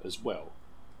quicker as well.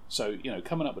 So,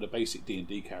 coming up with a basic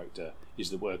D&D character is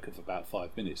the work of about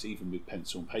 5 minutes, even with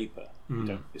pencil and paper.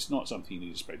 It's not something you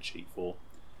need a spreadsheet for.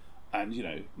 And,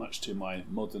 much to my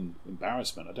modern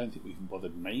embarrassment, I don't think we even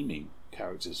bothered naming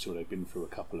characters till they've been through a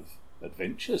couple of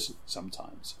adventures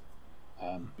sometimes,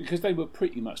 because they were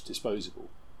pretty much disposable.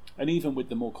 And even with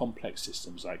the more complex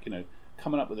systems, like,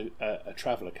 coming up with a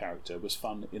traveller character was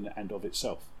fun in and of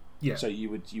itself. Yeah. So you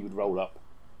would roll up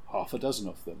half a dozen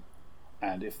of them,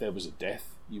 and if there was a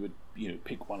death, you would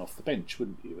pick one off the bench,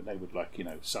 wouldn't you? And they would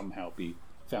somehow be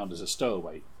found as a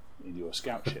stowaway in your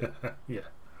scout ship. Yeah.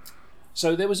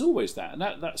 So there was always that, and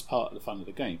that's part of the fun of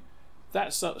the game.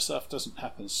 That sort of stuff doesn't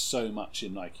happen so much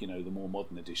in the more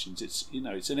modern editions. It's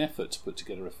it's an effort to put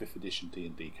together a 5th edition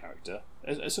D&D character.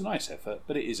 It's a nice effort,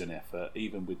 but it is an effort,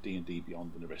 even with D&D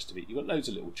Beyond and the rest of it. You've got loads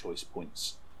of little choice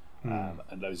points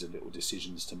and loads of little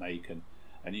decisions to make,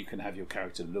 and you can have your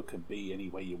character look and be any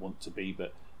way you want to be,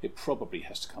 but it probably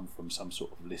has to come from some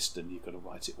sort of list, and you've got to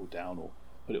write it all down or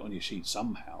put it on your sheet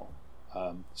somehow.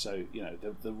 So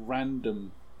the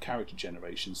random character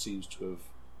generation seems to have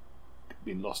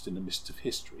been lost in the mist of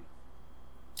history,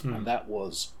 and that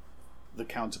was the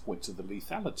counterpoint to the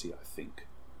lethality. I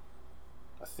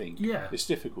think it's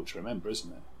difficult to remember,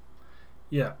 isn't it?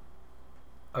 Yeah,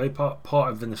 I mean,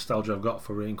 part of the nostalgia I've got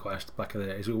for RuneQuest back in the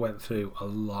day is we went through a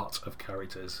lot of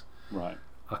characters. Right.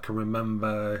 I can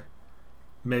remember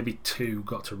maybe 2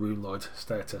 got to Rune Lord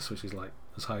status, which is like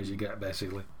as high as you get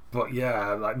basically. But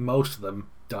yeah, like most of them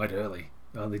died early,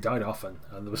 and they died often,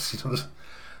 and there was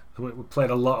we played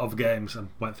a lot of games and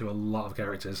went through a lot of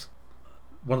characters.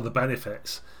 One of the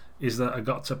benefits is that I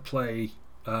got to play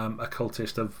a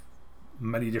cultist of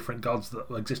many different gods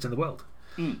that exist in the world.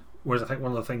 Whereas I think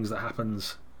one of the things that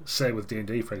happens, say with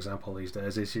D&D for example these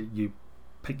days, is you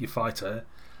pick your fighter,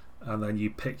 and then you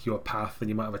pick your path, and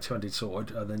you might have a 2-handed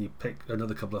sword, and then you pick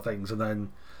another couple of things, and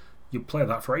then you play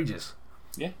that for ages.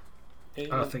 Yeah.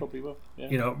 I think, probably will. Yeah.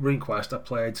 RuneQuest, I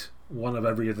played one of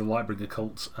every of the Lightbringer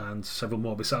cults and several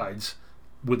more besides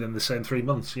within the same 3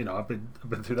 months. I've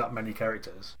been through that many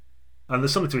characters, and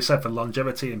there's something to be said for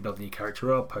longevity and building your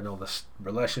character up and all the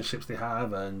relationships they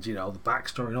have, and the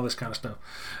backstory and all this kind of stuff.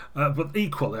 But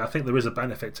equally, I think there is a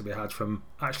benefit to be had from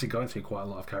actually going through quite a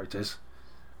lot of characters,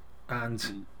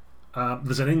 and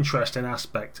there's an interesting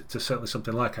aspect to certainly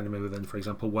something like Enemy Within, for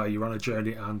example, where you're on a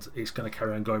journey and it's going to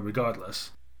carry on going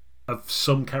regardless of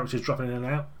some characters dropping in and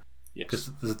out.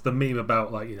 Because there's the meme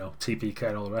about TPK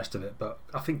and all the rest of it, but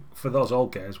I think for those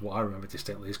old games, what I remember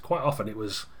distinctly is quite often it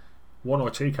was 1 or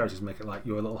 2 characters make it, like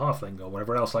your little halfling or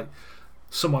whatever else. Like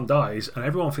someone dies and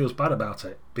everyone feels bad about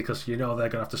it because they're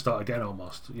going to have to start again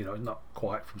almost. Not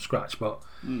quite from scratch, but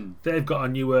they've got a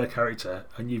newer character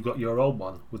and you've got your old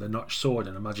one with a notched sword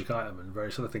and a magic item and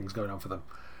various other things going on for them.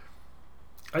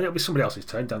 And it'll be somebody else's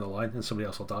turn down the line, and somebody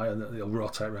else will die, and it'll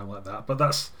rotate around like that. But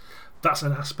that's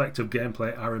an aspect of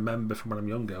gameplay I remember from when I'm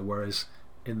younger. Whereas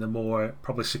in the more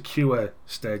probably secure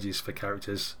stages for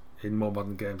characters in more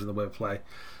modern games and the way of play,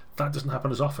 that doesn't happen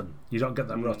as often. You don't get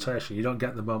that rotation. You don't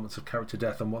get the moments of character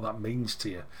death and what that means to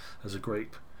you as a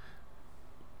group.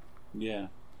 Yeah,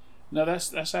 no,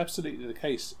 that's absolutely the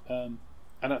case. And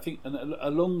I think,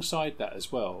 alongside that as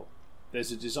well,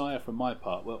 there's a desire from my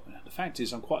part. Well, the fact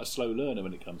is, I'm quite a slow learner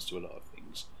when it comes to a lot of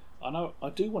things. I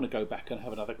do want to go back and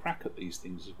have another crack at these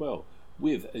things as well,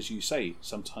 with, as you say,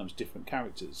 sometimes different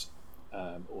characters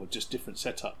or just different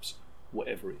setups,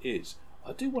 whatever it is.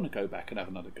 I do want to go back and have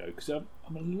another go, because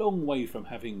I'm a long way from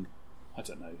having, I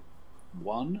don't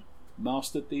know,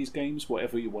 mastered these games,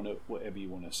 whatever you want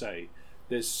to say.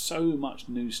 There's so much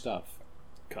new stuff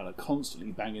kind of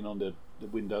constantly banging on the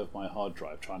window of my hard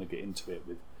drive, trying to get into it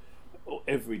with.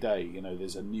 Every day,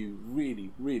 there's a new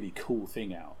really, really cool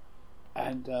thing out,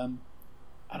 and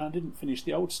I didn't finish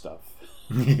the old stuff.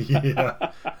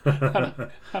 Yeah.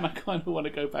 and I kind of want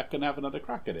to go back and have another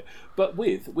crack at it. But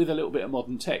with a little bit of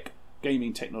modern tech,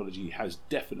 gaming technology has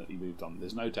definitely moved on.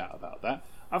 There's no doubt about that.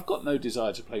 I've got no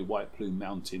desire to play White Plume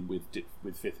Mountain with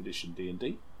 5th edition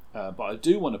D&D, but I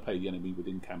do want to play the Enemy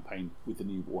Within campaign with the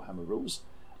new Warhammer rules,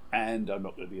 and I'm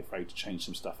not going to be afraid to change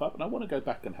some stuff up. And I want to go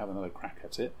back and have another crack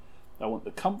at it. I want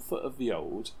the comfort of the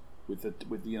old, with the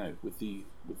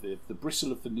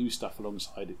bristle of the new stuff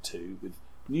alongside it too. With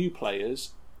new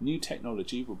players, new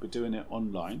technology, we'll be doing it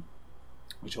online,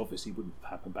 which obviously wouldn't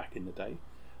happen back in the day.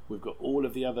 We've got all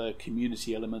of the other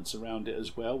community elements around it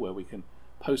as well, where we can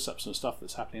post up some stuff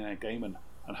that's happening in our game and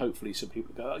and hopefully some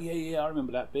people go, oh yeah, I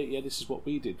remember that bit. Yeah, this is what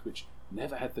we did, which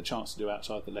never had the chance to do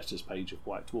outside the letters page of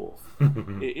White Dwarf.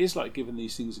 It is like giving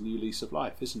these things a new lease of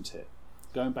life, isn't it?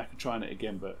 Going back and trying it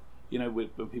again, but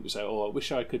when people say, "Oh, I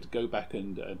wish I could go back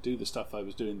and do the stuff I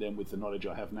was doing then with the knowledge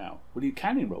I have now." Well, you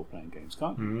can in role-playing games,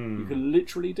 can't you? You can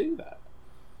literally do that.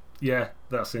 Yeah,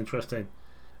 that's interesting,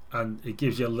 and it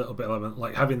gives you a little bit of element,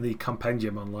 like having the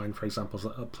compendium online, for example, so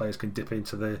that players can dip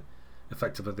into the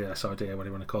effectively the SID or whatever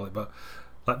you want to call it, but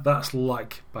like that's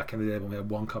like back in the day when we had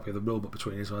one copy of the rulebook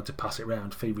between us and had to pass it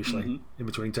around feverishly in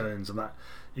between turns, and that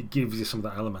it gives you some of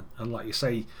that element. And like you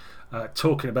say,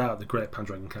 talking about the Great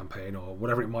Pendragon campaign or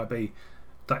whatever it might be,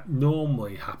 that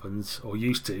normally happens or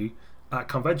used to at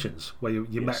conventions where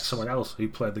you met someone else who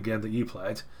played the game that you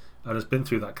played and has been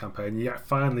through that campaign, and you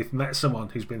finally met someone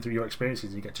who's been through your experiences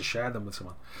and you get to share them with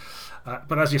someone.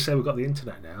 But as you say, we've got the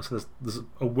internet now, so there's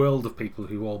a world of people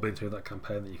who've all been through that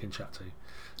campaign that you can chat to,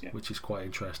 which is quite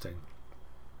interesting.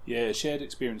 Yeah, shared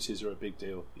experiences are a big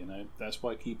deal. That's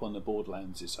why Keep on the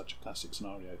Borderlands is such a classic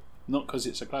scenario. Not because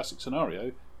it's a classic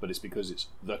scenario, but it's because it's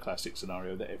the classic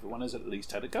scenario that everyone has at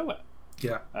least had a go at.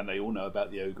 Yeah, and they all know about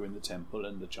the ogre in the temple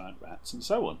and the giant rats and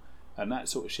so on. And that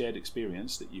sort of shared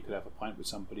experience that you could have a pint with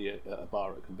somebody at a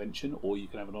bar at a convention, or you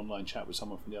can have an online chat with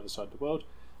someone from the other side of the world.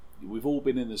 We've all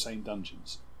been in the same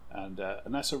dungeons, and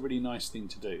that's a really nice thing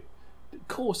to do. Of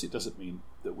course, it doesn't mean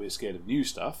that we're scared of new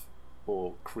stuff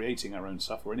or creating our own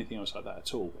stuff or anything else like that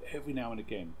at all. But every now and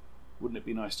again, wouldn't it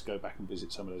be nice to go back and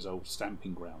visit some of those old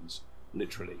stamping grounds,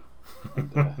 literally,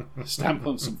 and stamp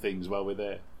on some things while we're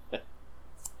there?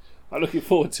 I'm looking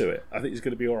forward to it. I think it's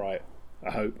going to be all right.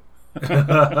 I hope.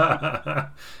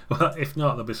 Well, if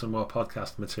not, there'll be some more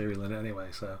podcast material in it anyway.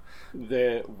 So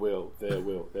there will.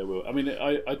 I mean,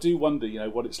 I do wonder,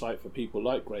 what it's like for people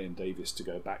like Graham Davis to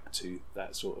go back to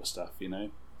that sort of stuff.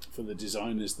 For the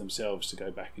designers themselves to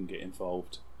go back and get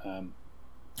involved.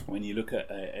 When you look at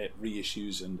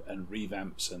reissues and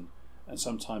revamps, and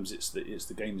sometimes it's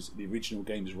the original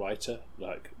game's writer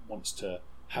wants to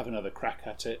have another crack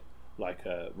at it, like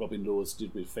Robin Lords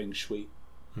did with Feng Shui.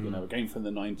 A game from the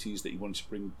 90s that he wanted to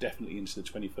bring definitely into the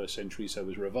 21st century, so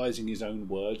was revising his own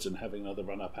words and having another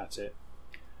run up at it.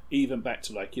 Even back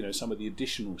to some of the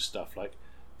additional stuff, like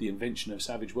the invention of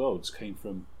Savage Worlds came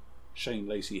from Shane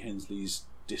Lacey Hensley's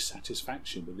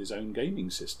dissatisfaction with his own gaming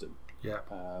system. Yeah.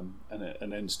 And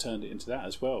then turned it into that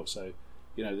as well. So,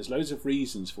 there's loads of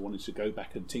reasons for wanting to go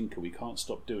back and tinker. We can't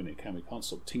stop doing it, can we? Can't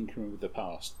stop tinkering with the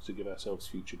past to give ourselves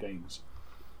future games.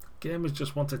 Gamers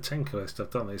just want to tinker with stuff,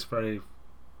 don't they? It's very...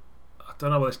 I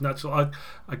don't know whether it's natural.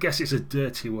 I guess it's a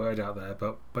dirty word out there,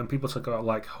 but when people talk about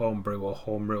like homebrew or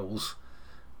home rules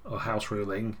or house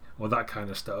ruling or that kind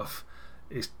of stuff,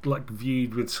 it's like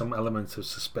viewed with some element of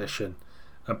suspicion,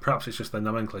 and perhaps it's just the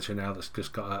nomenclature now that's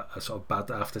just got a sort of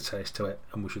bad aftertaste to it,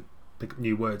 and we should pick up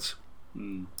new words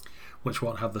which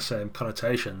won't have the same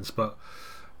connotations. But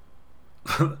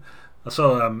I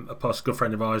saw a post, a good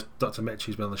friend of ours, Dr. Mitch,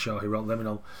 who's been on the show, who wrote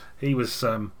Liminal. He was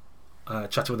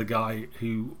chatting with a guy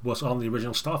who was on the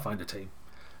original Starfinder team,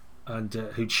 and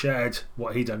who'd shared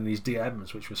what he'd done in his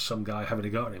DMs, which was some guy having a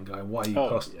go at him, going, why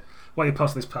are you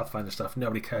posting this Pathfinder stuff?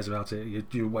 Nobody cares about it.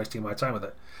 You're wasting my time with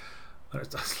it. And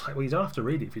it's like, well, you don't have to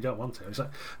read it if you don't want to. It's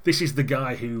like, this is the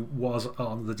guy who was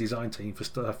on the design team for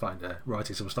Starfinder,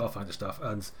 writing some Starfinder stuff,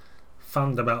 and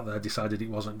fandom out there decided it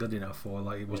wasn't good enough, or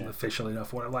like it wasn't official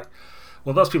enough, or like,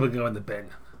 well, those people can go in the bin.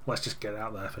 Let's just get it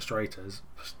out there for starters.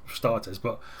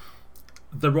 But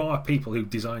there are people who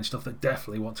design stuff that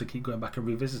definitely want to keep going back and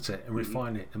revisit it and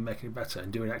refine it and making it better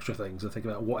and doing extra things and think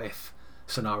about what if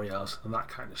scenarios and that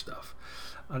kind of stuff.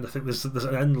 And I think there's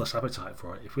an endless appetite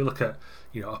for it. If we look at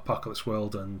Apocalypse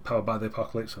World and Powered by the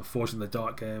Apocalypse and Forged in the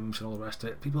Dark games and all the rest of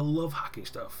it, people love hacking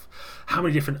stuff. How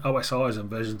many different OSRs and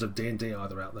versions of D&D are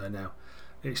there out there now?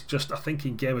 It's just, I think,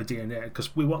 in gamer DNA,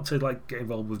 because we want to get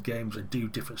involved with games and do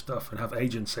different stuff and have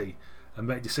agency and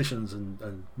make decisions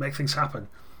and make things happen.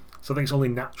 So I think it's only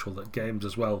natural that games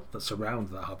as well that surround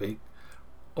that hobby,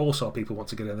 also people want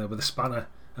to get in there with a spanner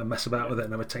and mess about with it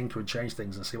and have a tinker and change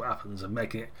things and see what happens and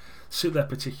make it suit their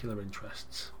particular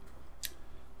interests.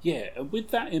 Yeah, and with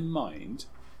that in mind,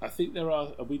 I think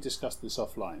we discussed this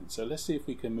offline, so let's see if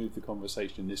we can move the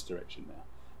conversation in this direction now.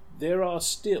 There are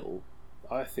some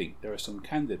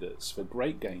candidates for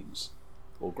great games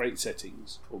or great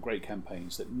settings or great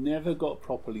campaigns that never got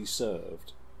properly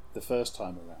served the first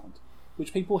time around,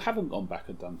 which people haven't gone back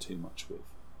and done too much with.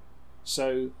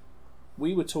 So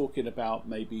we were talking about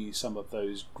maybe some of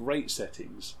those great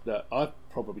settings that I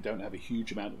probably don't have a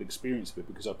huge amount of experience with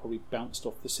because I probably bounced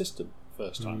off the system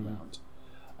first time round.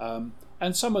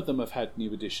 And some of them have had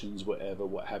new additions, what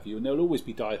have you, and there'll always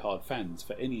be die-hard fans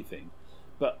for anything.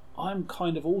 But I'm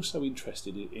kind of also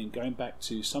interested in going back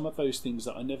to some of those things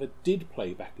that I never did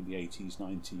play back in the 80s,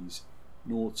 90s,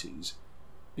 noughties,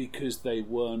 because they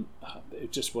weren't.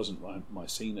 It just wasn't my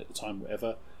scene at the time.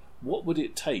 Whatever. What would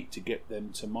it take to get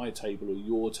them to my table or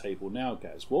your table now,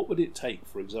 Gaz? What would it take,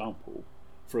 for example,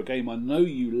 for a game I know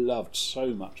you loved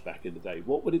so much back in the day?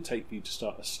 What would it take for you to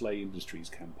start a Slay Industries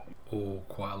campaign? Oh,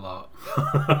 quite a lot.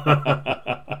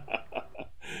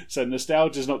 So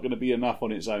nostalgia's not going to be enough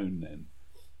on its own then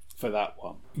for that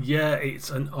one. Yeah,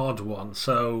 it's an odd one.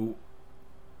 So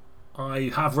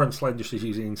I have run Slay Industries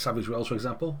using Savage Worlds, for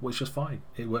example, which was fine.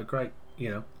 It worked great,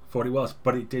 for what it was.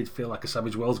 But it did feel like a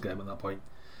Savage Worlds game at that point.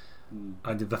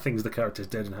 And the things the characters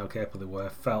did and how capable they were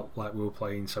felt like we were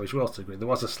playing Savage Worlds to a degree. There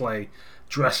was a Slay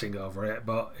dressing over it,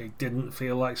 but it didn't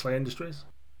feel like Slay Industries.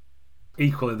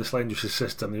 Equally, the Slay Industries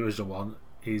system, the original one,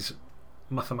 is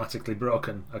mathematically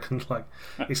broken. I can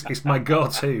it's my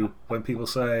go-to when people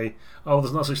say, "Oh,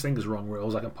 there's no such thing as wrong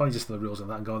rules." I can point just to the rules in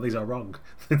that and go, "These are wrong.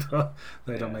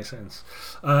 They don't make sense."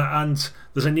 And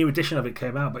there's a new edition of it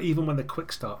came out, but even when the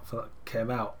quick start for that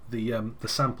came out, the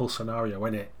sample scenario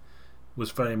in it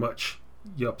was very much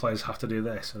your players have to do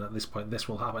this, and at this point this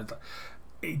will happen.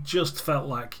 It just felt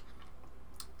like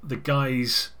the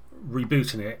guys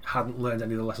rebooting it hadn't learned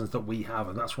any of the lessons that we have,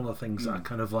 and that's one of the things that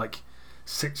kind of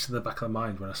sits in the back of the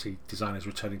mind when I see designers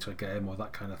returning to a game or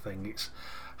that kind of thing. It's,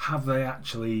 have they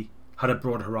actually had a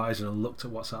broad horizon and looked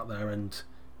at what's out there and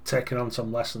taken on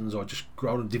some lessons, or just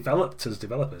grown and developed as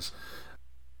developers,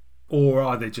 or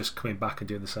are they just coming back and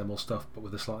doing the same old stuff but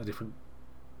with a slightly different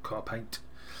coat of paint?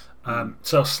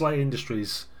 So Slay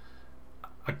Industries,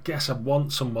 I guess I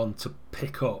want someone to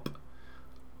pick up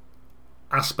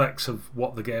aspects of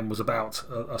what the game was about,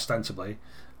 ostensibly,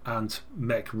 and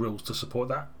make rules to support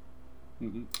that.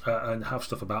 And have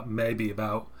stuff about the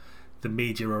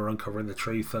media are uncovering the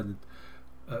truth, and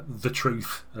the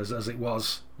truth as it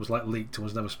was leaked and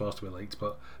was never supposed to be leaked,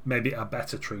 but maybe a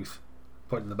better truth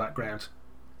put in the background,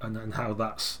 and how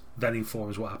that's then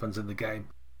informs what happens in the game.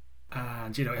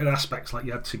 And it had aspects like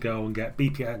you had to go and get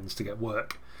BPNs to get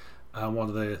work, and one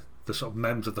of the sort of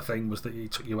memes of the thing was that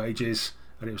it took you ages,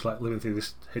 and it was like living through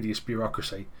this hideous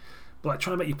bureaucracy. But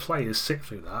trying to make your players sit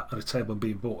through that at a table and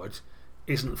being bored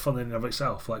isn't fun in and of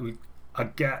itself. I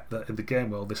get that in the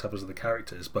game world this happens to the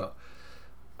characters, but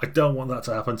I don't want that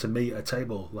to happen to me at a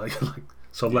table.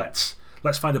 Let's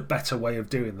find a better way of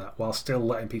doing that while still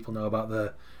letting people know about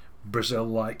the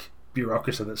Brazil-like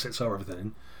bureaucracy that sits over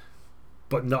everything,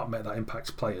 but not make that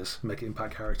impact players, make it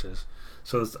impact characters.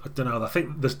 So I don't know. I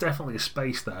think there's definitely a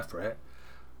space there for it,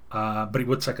 but it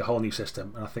would take a whole new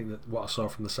system. And I think that what I saw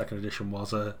from the second edition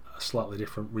was a slightly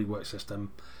different rework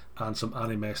system and some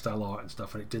anime style art and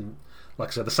stuff. And it didn't, like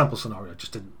I said, the sample scenario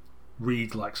just didn't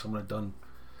read like someone had done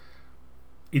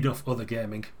enough other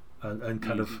gaming and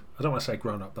kind of, I don't want to say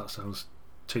grown up, that sounds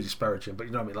too disparaging, but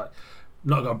you know what I mean,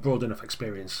 not got a broad enough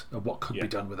experience of what could be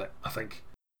done with it, I think.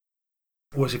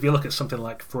 Whereas if you look at something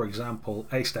like, for example,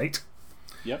 A-State,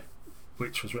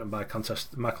 which was written by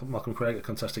Malcolm Craig at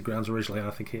Contested Grounds originally, and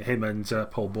I think him and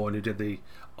Paul Bourne, who did the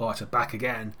art of Back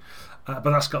Again, but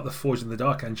that's got the Forged in the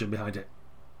Dark engine behind it,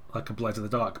 like a Blades in the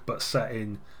Dark, but set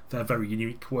in their very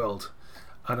unique world.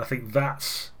 And I think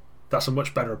that's a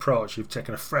much better approach. You've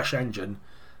taken a fresh engine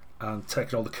and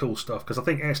taken all the cool stuff, because I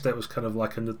think A-State was kind of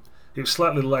it was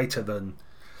slightly later than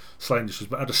Slay Industries,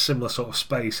 but had a similar sort of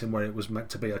space in where it was meant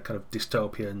to be a kind of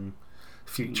dystopian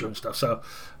future and stuff. So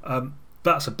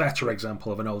that's a better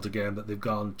example of an older game that they've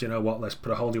gone, do you know what, let's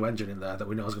put a whole new engine in there that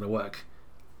we know is going to work,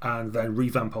 and then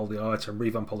revamp all the art and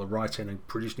revamp all the writing and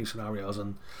produce new scenarios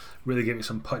and really give it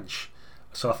some punch.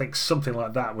 So I think something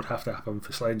like that would have to happen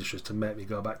for Slay Industries to make me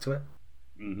go back to it.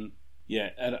 Yeah,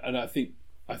 and I think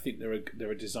there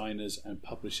are designers and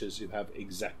publishers who have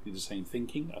exactly the same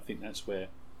thinking. I think that's where,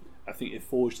 I think if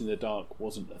Forged in the Dark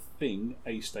wasn't a thing,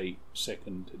 A-State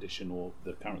second edition or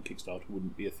the current Kickstarter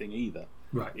wouldn't be a thing either.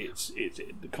 Right.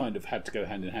 It kind of had to go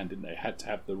hand in hand, didn't they? It had to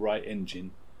have the right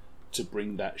engine to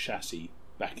bring that chassis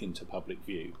back into public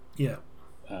view. Yeah.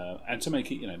 And to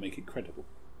make it credible,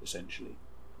 essentially.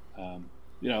 I'm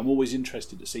always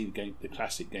interested to see the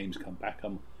classic games come back.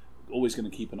 I'm always going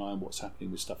to keep an eye on what's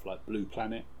happening with stuff like Blue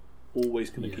Planet.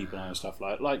 Always going to keep an eye on stuff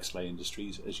like Slay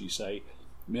Industries, as you say.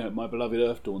 My beloved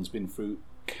Earthdawn's been through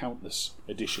countless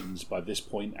editions by this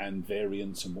point and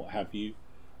variants and what have you.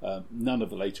 None of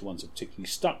the later ones have particularly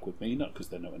stuck with me, not because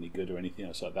they're not any good or anything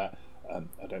else like that.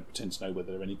 I don't pretend to know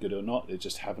whether they're any good or not. They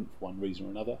just haven't for one reason or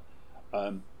another.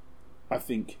 I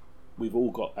think we've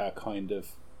all got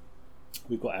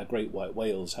we've got our great white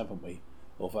whales, haven't we?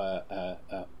 Of our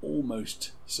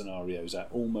almost scenarios, our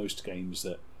almost games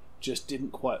that just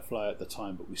didn't quite fly at the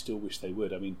time, but we still wish they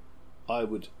would. I mean, I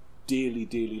would dearly,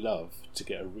 dearly love to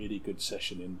get a really good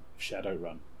session in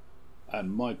Shadowrun.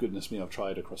 And my goodness me, I've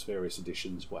tried across various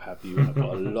editions, what have you, and I've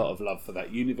got a lot of love for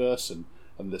that universe and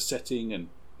the setting, and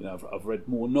I've read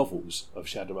more novels of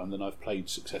Shadowrun than I've played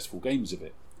successful games of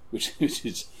it, which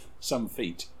is some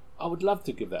feat. I would love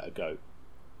to give that a go.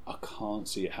 I can't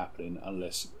see it happening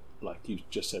unless, like you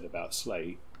just said about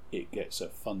Slay, it gets a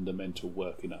fundamental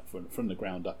working up from the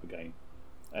ground up again.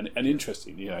 And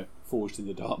interesting, Forged in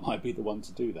the Dark might be the one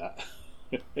to do that,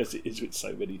 as it is with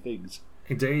so many things.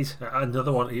 Indeed.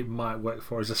 Another one it might work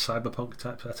for is a cyberpunk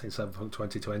type setting, Cyberpunk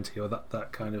 2020 or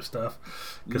that kind of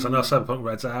stuff. Because I know Cyberpunk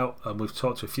Red's out, and we've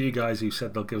talked to a few guys who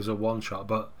said they'll give us a one shot,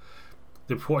 but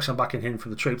the reports I'm backing in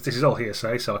from the troops, this is all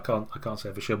hearsay, so I can't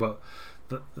say for sure, but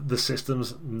the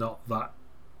system's not that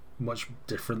much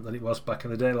different than it was back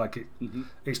in the day. Like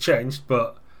it's changed,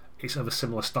 but it's of a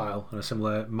similar style and a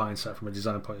similar mindset from a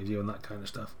design point of view and that kind of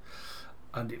stuff.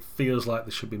 And it feels like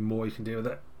there should be more you can do with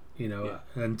it.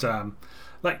 And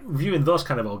like reviewing those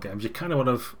kind of old games, you kind of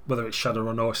want to, whether it's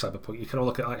Shadowrun or Cyberpunk, you kind of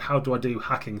look at like, how do I do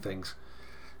hacking things?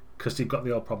 Because you've got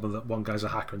the old problem that one guy's a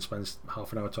hacker and spends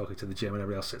half an hour talking to the GM and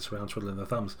everybody else sits around twiddling their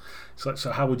thumbs.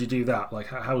 So how would you do that? Like,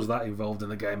 how's that involved in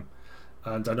the game?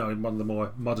 And I know in one of the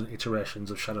more modern iterations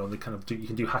of Shadowrun, you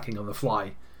can do hacking on the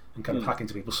fly and kind of hack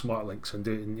into people's smart links and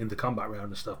do it in the combat round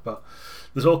and stuff. But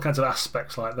there's all kinds of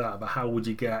aspects like that. But how would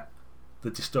you get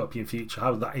the dystopian future?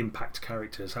 How would that impact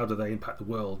characters? How do they impact the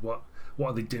world? What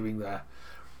are they doing there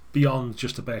beyond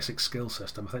just a basic skill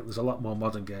system? I think there's a lot more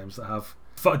modern games that have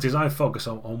design focus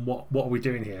on what are we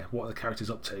doing here, what are the characters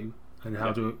up to, and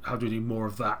how do we do more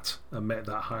of that and make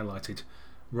that highlighted,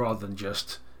 rather than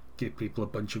just give people a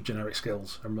bunch of generic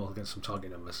skills and roll against some target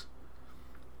numbers.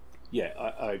 Yeah,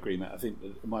 I agree, Matt. I think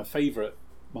that my favourite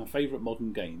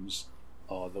modern games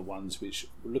are the ones which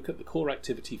look at the core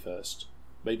activity first,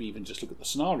 maybe even just look at the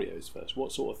scenarios first.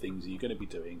 What sort of things are you going to be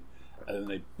doing? And then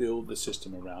they build the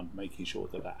system around making sure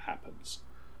that happens,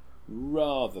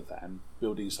 rather than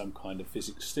building some kind of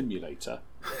physics simulator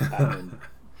and then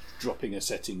dropping a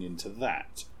setting into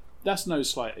that. That's no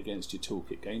slight against your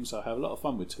toolkit games. I have a lot of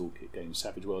fun with toolkit games,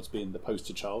 Savage Worlds being the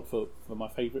poster child for my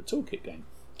favourite toolkit game.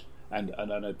 And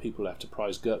I know people have to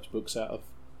prize GURPS books out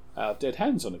of dead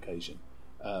hands on occasion.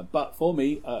 But for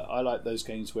me, I like those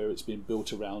games where it's been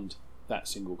built around that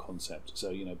single concept.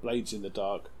 So, Blades in the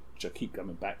Dark, which I keep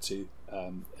coming back to,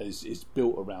 is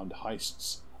built around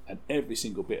heists, and every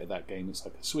single bit of that game is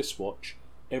like a Swiss watch.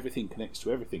 Everything connects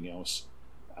to everything else,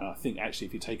 and I think actually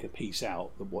if you take a piece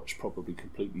out, the watch probably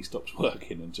completely stops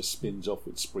working and just spins off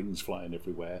with springs flying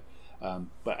everywhere.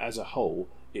 But as a whole,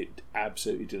 it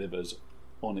absolutely delivers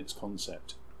on its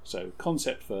concept. So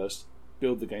concept first,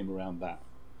 build the game around that.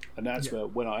 And that's where,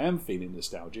 when I am feeling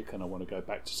nostalgic and I want to go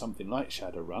back to something like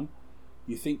Shadowrun,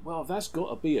 you think, well, that's got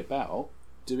to be about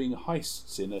doing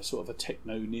heists in a sort of a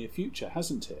techno near future,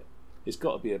 hasn't it? It's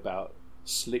got to be about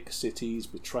slick cities,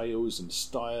 betrayals and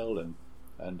style and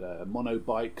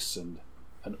monobikes and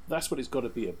that's what it's got to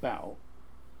be about.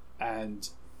 And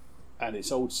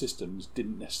its old systems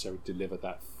didn't necessarily deliver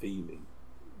that feeling.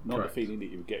 Not Correct. The feeling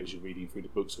that you would get as you're reading through the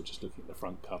books or just looking at the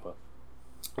front cover.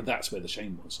 And that's where the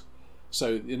shame was.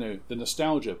 So, the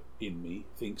nostalgia in me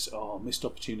thinks, missed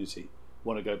opportunity,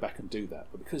 want to go back and do that.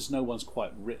 But because no one's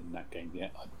quite written that game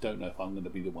yet, I don't know if I'm going to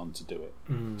be the one to do it.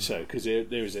 So, because there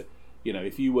is a,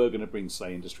 if you were going to bring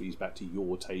Slay Industries back to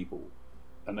your table,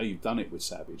 I know you've done it with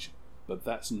Savage, but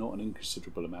that's not an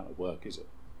inconsiderable amount of work, is it?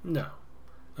 No.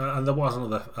 And there was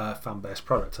another fan-based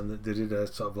product, and they did a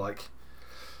sort of like,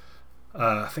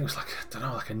 I think it was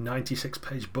like a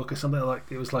 96-page book or something.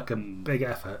 Like it was like a big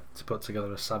effort to put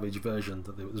together a Savage version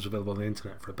that was available on the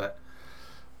internet for a bit.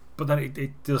 But then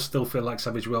it does still feel like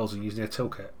Savage Worlds and using a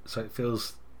toolkit, so it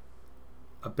feels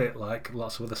a bit like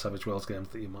lots of other Savage Worlds games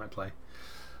that you might play.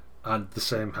 And the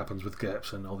same happens with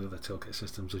GURPS and all the other toolkit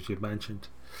systems as you've mentioned.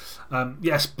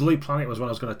 Yes, Blue Planet was one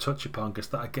I was going to touch upon, because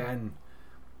that again,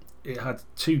 it had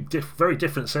two very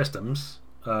different systems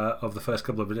of the first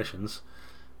couple of editions,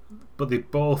 but they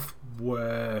both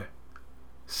were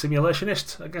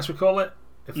simulationist, I guess we call it,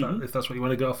 if that's what you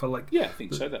want to go for. Like, yeah, I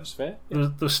think so. That's fair. Yeah.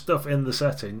 There's stuff in the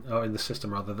setting, or in the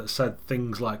system rather, that said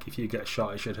things like if you get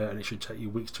shot, it should hurt and it should take you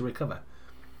weeks to recover.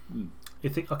 You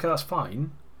think, okay, that's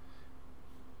fine,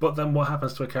 but then what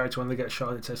happens to a character when they get shot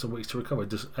and it takes them weeks to recover?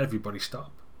 Does everybody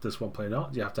stop? Does one player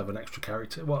not? Do you have to have an extra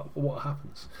character? What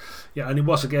happens? Yeah, and it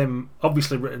was a game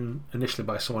obviously written initially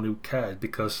by someone who cared,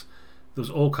 because there was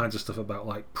all kinds of stuff about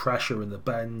like pressure in the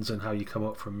bends and how you come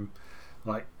up from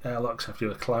like airlocks have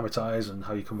to acclimatise and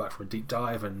how you come back from a deep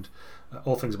dive, and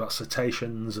all things about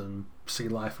cetaceans and sea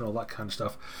life and all that kind of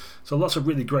stuff. So lots of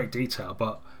really great detail,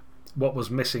 but what was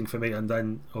missing for me, and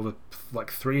then over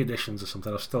like 3 editions or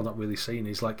something I've still not really seen,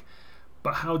 is like,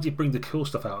 but how do you bring the cool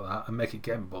stuff out of that and make it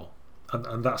gameable?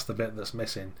 And that's the bit that's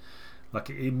missing. Like,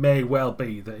 it may well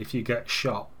be that if you get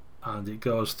shot and it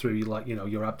goes through, like, you know,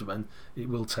 your abdomen, it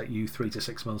will take you 3 to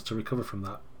 6 months to recover from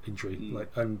that injury.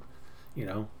 Like, and you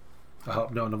know, I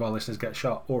hope none of our listeners get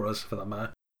shot, or us for that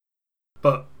matter.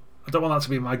 But I don't want that to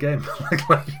be my game.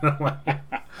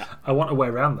 I want a way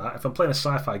around that. If I'm playing a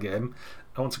sci-fi game,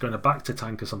 I want to go in a back to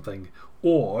tank or something,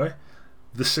 or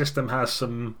the system has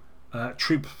some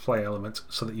troop play element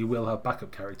so that you will have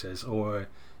backup characters, or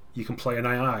you can play an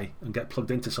AI and get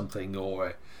plugged into something,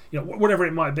 or you know, whatever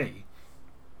it might be.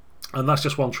 And that's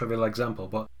just one trivial example.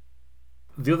 But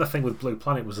the other thing with Blue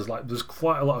Planet was there's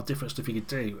quite a lot of different stuff you could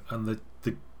do, and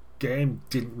the game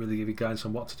didn't really give you guidance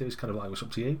on what to do. It's kind of like, it's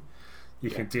up to you. You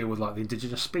can deal with like the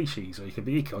indigenous species, or you can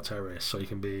be eco-terrorists, or you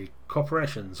can be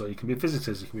corporations, or you can be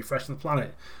visitors, you can be fresh to the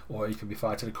planet, or you can be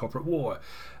fighting a corporate war.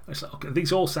 It's like, okay,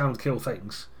 these all sound cool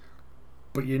things,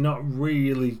 but you're not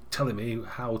really telling me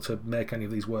how to make any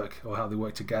of these work or how they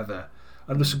work together.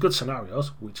 And there's some good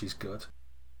scenarios, which is good.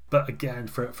 But again,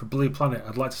 for Blue Planet,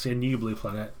 I'd like to see a new Blue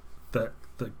Planet that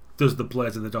does the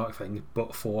Blades in the Dark thing,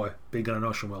 but for being in an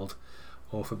ocean world,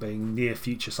 or for being near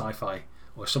future sci-fi,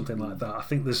 or something like that. I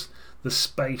think there's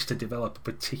space to develop a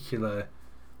particular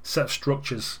set of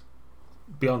structures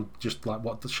beyond just like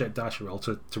what the shape dice you roll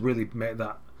to really make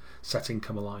that setting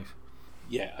come alive.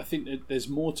 Yeah, I think that there's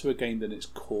more to a game than its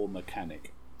core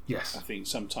mechanic. Yes. I think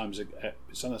sometimes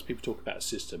people talk about a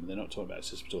system, and they're not talking about a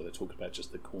system at all, they're talking about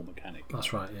just the core mechanic.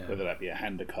 That's right, yeah. Whether that be a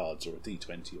hand of cards or a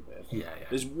D20 or whatever. Yeah.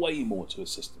 There's way more to a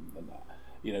system than that.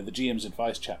 You know, the GM's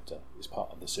advice chapter is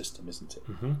part of the system, isn't it?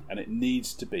 Mm-hmm. And it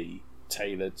needs to be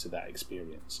tailored to that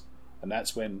experience. And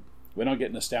that's when I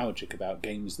get nostalgic about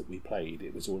games that we played,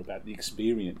 it was all about the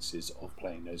experiences of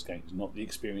playing those games, not the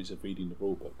experience of reading the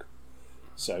rule book.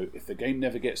 So if the game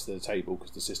never gets to the table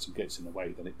because the system gets in the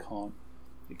way, then it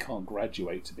can't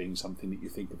graduate to being something that you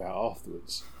think about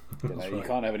afterwards. You know, right. You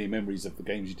can't have any memories of the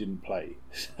games you didn't play.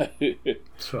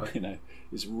 That's right. You know,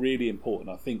 it's really important.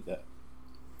 I think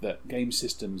that game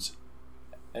systems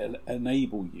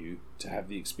enable you to have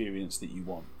the experience that you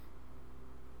want.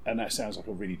 And that sounds like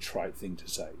a really trite thing to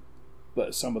say,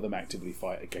 but some of them actively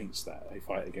fight against that. They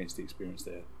fight against the experience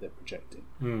they're projecting.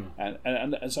 And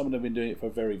some of them have been doing it for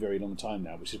a very, very long time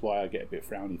now, which is why I get a bit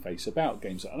frowny face about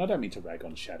games. And I don't mean to rag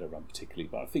on Shadowrun particularly,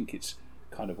 but I think it's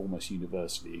kind of almost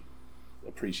universally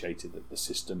appreciated that the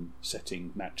system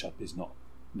setting matchup is not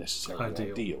necessarily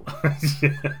ideal.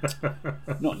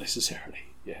 Not necessarily,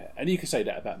 yeah. And you can say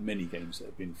that about many games that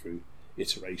have been through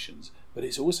iterations, but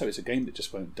it's a game that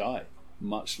just won't die.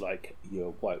 Much like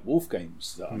your White Wolf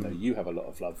games that I know you have a lot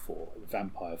of love for.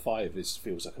 Vampire 5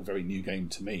 feels like a very new game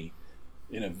to me,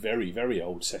 in a very, very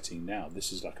old setting now.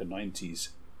 This is like a 90s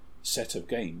set of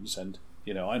games, and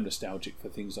you know, I'm nostalgic for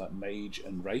things like Mage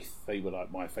and Wraith. They were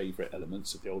like my favourite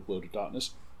elements of the old World of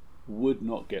Darkness. Would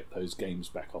not get those games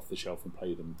back off the shelf and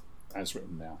play them as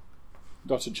written now.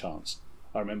 Not a chance.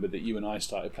 I remember that you and I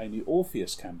started playing the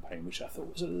Orpheus campaign, which I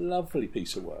thought was a lovely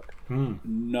piece of work.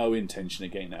 No intention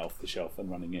of getting that off the shelf and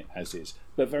running it as is,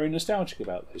 but very nostalgic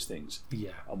about those things.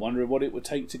 Yeah. I'm wondering what it would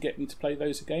take to get me to play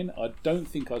those again. I don't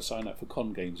think I'd sign up for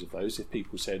con games of those if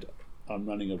people said I'm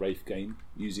running a Wraith game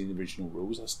using the original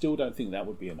rules. I still don't think that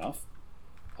would be enough.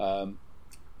 But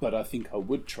I think I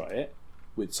would try it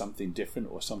with something different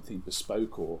or something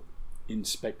bespoke, or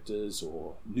inspectors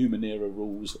or Numenera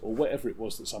rules or whatever it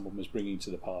was that someone was bringing to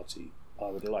the party. I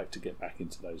would like to get back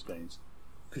into those games.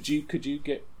 Could you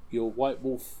get your White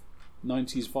Wolf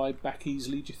 90s vibe back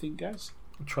easily, do you think, Gaz?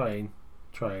 I'm trying.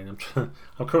 I'm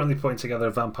currently putting together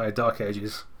a Vampire Dark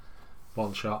Ages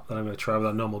one shot that I'm going to try with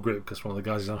our normal group because one of the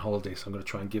guys is on holiday, so I'm going to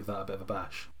try and give that a bit of a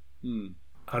bash. And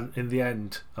in the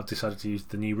end, I've decided to use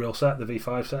the new rule set, the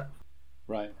V5 set.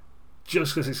 Right.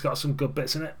 Just because it's got some good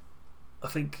bits in it. I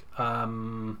think,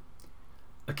 again,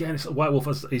 White Wolf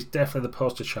is definitely the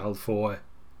poster child for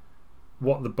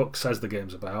what the book says the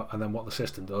game's about and then what the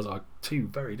system does are two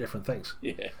very different things.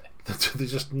 Yeah. They're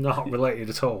just not related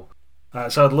at all.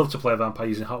 So I'd love to play a vampire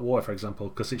using Hot War, for example,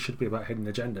 because it should be about hidden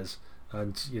agendas,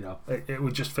 and you know, it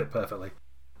would just fit perfectly.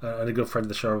 And a good friend of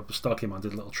the show, Starkey Man,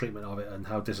 did a little treatment of it and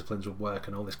how disciplines would work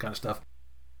and all this kind of stuff.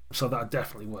 So that'd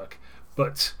definitely work.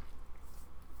 But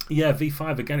yeah,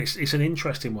 V5 again, it's an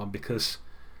interesting one because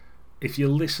if you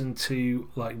listen to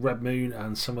like Red Moon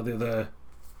and some of the other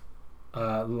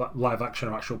live action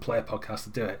or actual player podcasts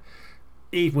that do it,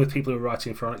 even with people who are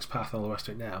writing for Onyx Path and all the rest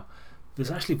of it now,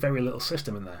 there's actually very little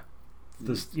system in there.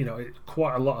 There's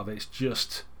quite a lot of it's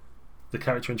just the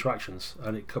character interactions,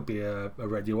 and it could be a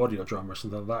radio audio drama or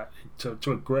something like that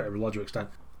to a greater or larger extent.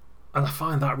 And I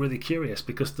find that really curious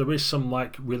because there is some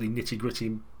like really nitty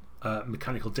gritty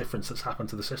mechanical difference that's happened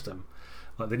to the system.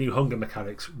 Like the new hunger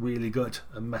mechanics, really good,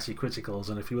 and messy criticals,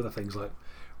 and a few other things like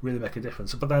really make a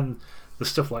difference. But then the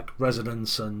stuff like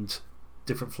resonance and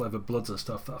different flavoured bloods and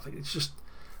stuff, that I think it's just,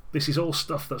 this is all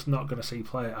stuff that's not going to see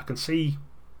play. I can see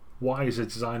why as a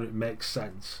designer it makes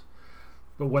sense,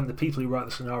 but when the people who write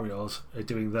the scenarios are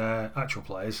doing their actual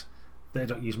plays, they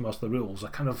don't use most of the rules.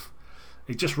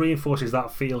 It just reinforces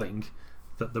that feeling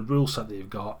that the rule set that you've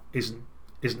got isn't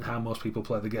how most people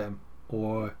play the game,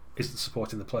 or isn't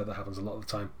supporting the play that happens a lot of the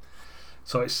time.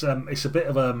 So it's a bit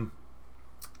of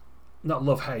not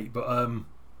love-hate, but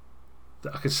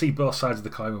I can see both sides of the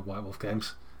coin with White Wolf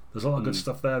games. There's a lot of good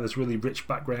stuff there. There's really rich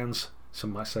backgrounds.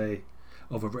 Some might say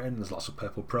overwritten. There's lots of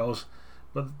purple prose,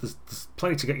 but there's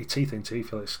plenty to get your teeth into,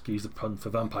 if you'll excuse the pun for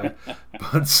Vampire.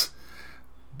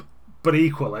 but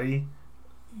equally,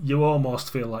 you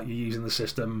almost feel like you're using the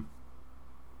system.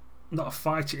 You're not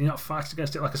fighting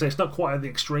against it. Like I say, it's not quite at the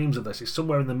extremes of this. It's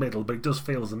somewhere in the middle, but it does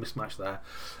feel as a mismatch there.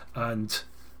 And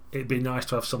it'd be nice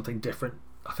to have something different.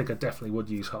 I think I definitely would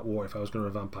use Hot War if I was going to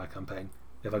run a Vampire campaign,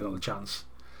 if I got the chance.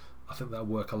 I think that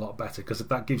would work a lot better, because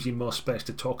that gives you more space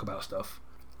to talk about stuff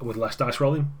with less dice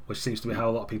rolling, which seems to be how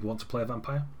a lot of people want to play a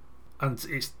Vampire. And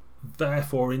it's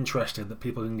therefore interesting that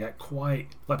people can get quite,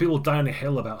 like, people die on a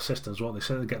hill about systems, won't they?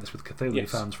 Certainly get this with Cthulhu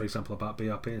fans, for example, about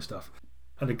BRP and stuff.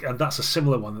 And that's a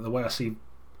similar one, that the way I see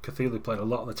Cthulhu played a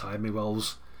lot of the time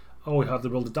involves, we have the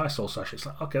roll the dice roll session. It's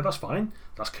like, okay, that's fine,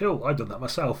 that's cool, I've done that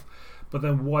myself. But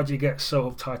then why do you get so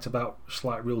uptight about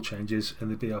slight rule changes in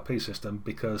the BRP system?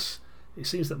 Because it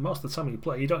seems that most of the time you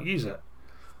play, you don't use it.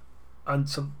 And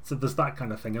so there's that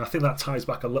kind of thing. And I think that ties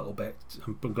back a little bit.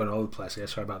 I'm going all over the place here,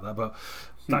 sorry about that. But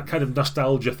that kind of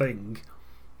nostalgia thing,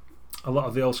 a lot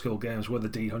of the old school games were the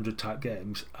D100 type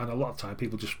games, and a lot of time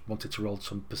people just wanted to roll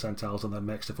some percentiles and then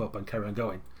make stuff up and carry on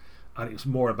going. And it was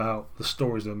more about the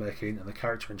stories they were making and the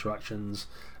character interactions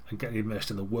and getting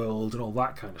immersed in the world and all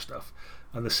that kind of stuff.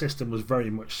 And the system was very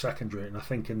much secondary. And I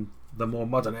think in the more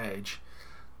modern age,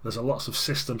 there's a lots of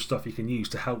system stuff you can use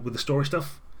to help with the story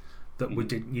stuff that we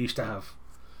didn't used to have.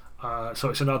 So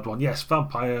it's an odd one. Yes,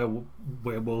 Vampire,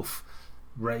 Werewolf,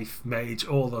 Wraith, Mage,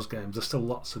 all those games, there's still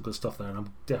lots of good stuff there, and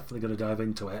I'm definitely going to dive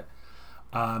into it.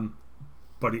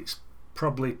 But it's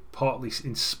probably partly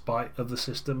in spite of the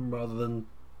system rather than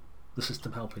the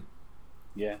system helping.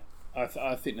 Yeah,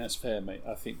 I think that's fair, mate.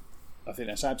 I think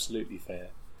that's absolutely fair.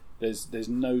 There's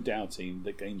no doubting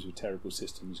that games with terrible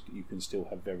systems, you can still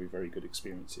have very, very good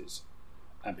experiences,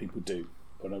 and people do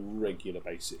on a regular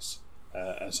basis.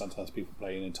 And sometimes people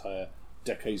play entire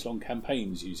decades-long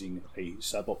campaigns using a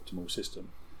suboptimal system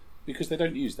because they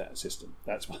don't use that system.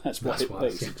 That's why it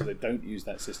plays, because they don't use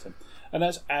that system, and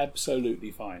that's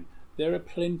absolutely fine. There are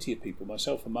plenty of people,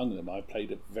 myself among them. I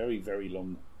played a very, very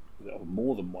long,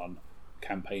 more than one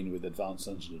campaign with Advanced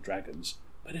Dungeons and Dragons.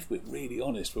 But if we're really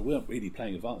honest, we weren't really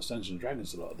playing Advanced Dungeons and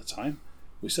Dragons a lot of the time.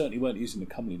 We certainly weren't using the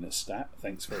comeliness stat,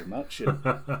 thanks very much. And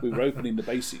we were opening the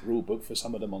basic rule book for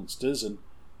some of the monsters, and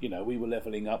we were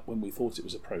levelling up when we thought it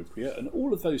was appropriate, and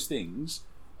all of those things,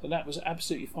 and that was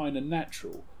absolutely fine and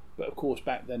natural. But of course,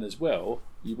 back then as well,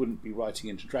 you wouldn't be writing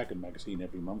into Dragon Magazine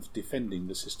every month defending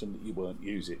the system that you weren't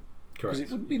using. Because it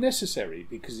wouldn't be necessary,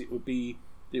 because it would be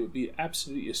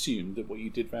absolutely assumed that what you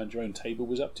did around your own table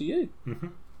was up to you.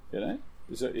 Mm-hmm.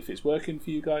 So if it's working for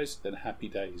you guys, then happy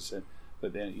days.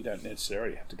 But then you don't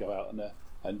necessarily have to go out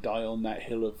and die on that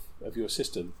hill of your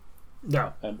system.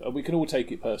 No. And we can all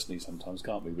take it personally sometimes,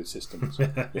 can't we, with systems?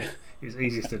 It's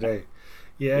easiest to do.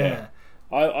 Yeah.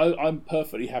 I'm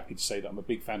perfectly happy to say that I'm a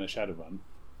big fan of Shadowrun,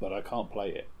 but I can't play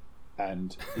it.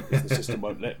 And because the system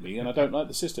won't let me, and I don't like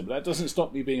the system. But that doesn't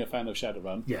stop me being a fan of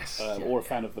Shadowrun. Yes. Or a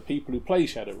fan of the people who play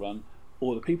Shadowrun,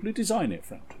 or the people who design it,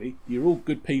 frankly. You're all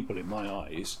good people in my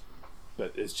eyes,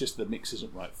 but it's just the mix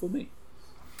isn't right for me.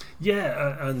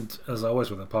 Yeah, and as always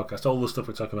with the podcast, all the stuff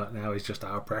we're talking about now is just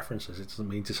our preferences. It doesn't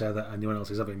mean to say that anyone else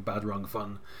is having bad, wrong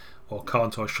fun, or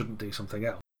can't or shouldn't do something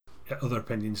else. Other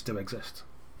opinions do exist.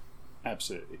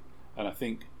 Absolutely. And I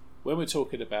think when we're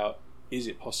talking about, is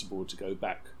it possible to go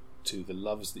back to the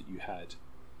loves that you had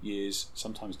years,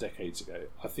 sometimes decades ago,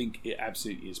 I think it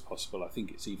absolutely is possible. I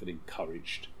think it's even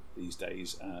encouraged these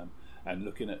days. And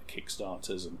looking at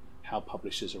Kickstarters and how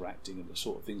publishers are acting and the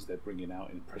sort of things they're bringing out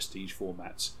in prestige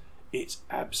formats, it's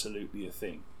absolutely a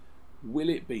thing. Will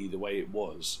it be the way it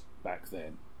was back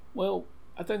then? Well,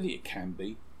 I don't think it can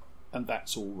be, and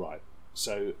that's all right.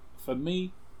 So for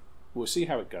me, we'll see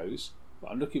how it goes.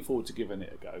 But I'm looking forward to giving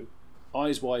it a go,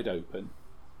 eyes wide open,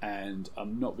 and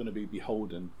I'm not going to be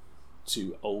beholden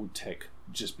to old tech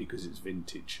just because it's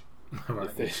vintage.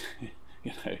 Right.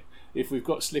 If we've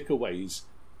got slicker ways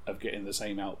of getting the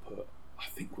same output, I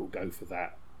think we'll go for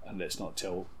that. And let's not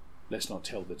tell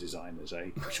the designers,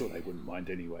 I'm sure they wouldn't mind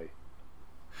anyway.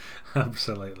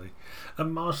 Absolutely.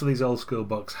 And most of these old school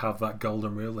books have that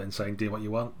golden rule in saying, do what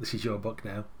you want, this is your book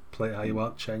now, play it how you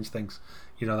want, change things.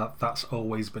 That's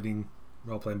always been in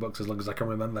role-playing books as long as I can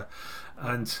remember.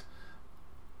 And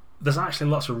there's actually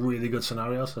lots of really good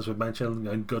scenarios, as we've mentioned,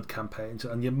 and good campaigns,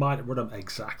 and you might run them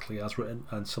exactly as written,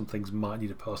 and some things might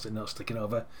need a post-it note sticking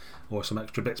over or some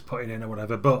extra bits putting in or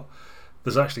whatever, but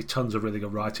there's actually tons of really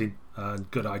good writing and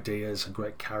good ideas and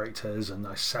great characters and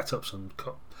nice setups and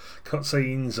cut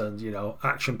scenes and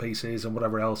action pieces and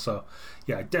whatever else. So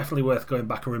yeah, definitely worth going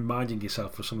back and reminding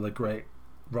yourself of some of the great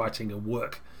writing and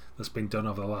work that's been done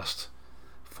over the last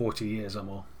 40 years or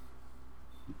more.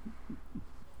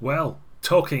 Well,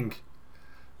 talking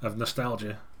of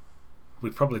nostalgia, we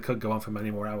probably could go on for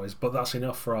many more hours, but that's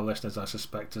enough for our listeners, I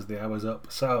suspect, as the hour's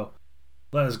up. So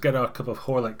let us get our cup of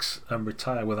Horlicks and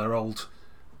retire with our old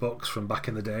books from back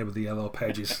in the day with the yellow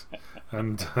pages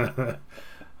and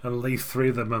leaf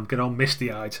through them and get all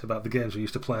misty-eyed about the games we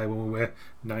used to play when we were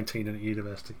 19 and at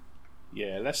university.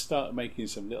 Yeah, let's start making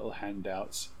some little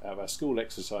handouts out of our school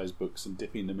exercise books and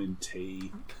dipping them in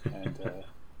tea and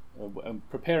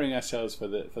preparing ourselves for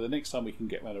the next time we can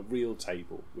get around a real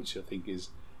table, which I think is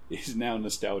now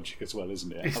nostalgic as well,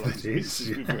 isn't it? How long It is.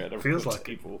 It feels like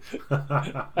table?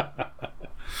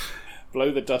 Blow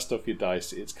the dust off your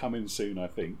dice. It's coming soon, I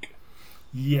think.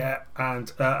 Yeah,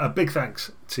 and a big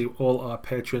thanks to all our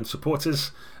Patreon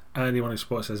supporters. Anyone who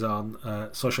supports us on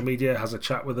social media, has a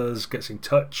chat with us, gets in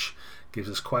touch, gives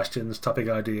us questions, topic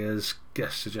ideas,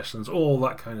 guest suggestions, all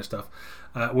that kind of stuff.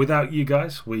 Without you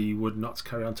guys, we would not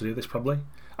carry on to do this probably.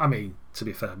 I mean, to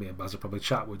be fair, me and Baz would probably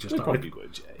chat. We'd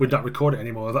not record it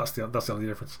anymore. That's the only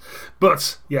difference.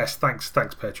 But yes, thanks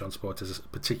Patreon supporters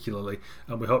particularly,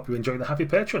 and we hope you enjoy the Happy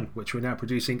Patron, which we're now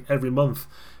producing every month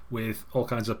with all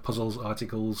kinds of puzzles,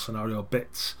 articles, scenario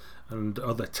bits, and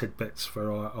other tidbits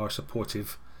for our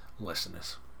supportive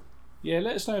listeners. Yeah,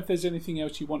 let us know if there's anything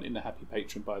else you want in the Happy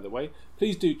Patron, by the way.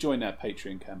 Please do join our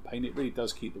Patreon campaign. It really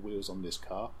does keep the wheels on this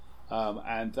car.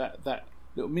 And that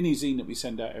little mini zine that we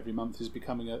send out every month is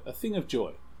becoming a thing of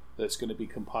joy that's going to be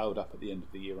compiled up at the end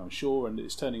of the year, I'm sure, and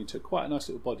it's turning into quite a nice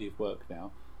little body of work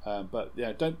now. But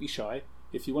don't be shy.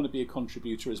 If you want to be a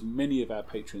contributor, as many of our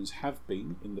patrons have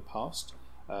been in the past,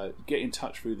 get in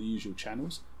touch through the usual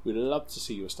channels. We'd love to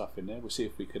see your stuff in there. We'll see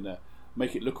if we can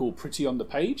make it look all pretty on the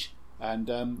page, and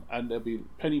there'll be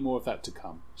plenty more of that to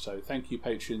come. So thank you,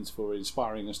 patrons, for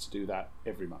inspiring us to do that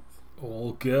every month.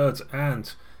 All good.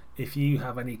 And if you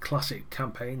have any classic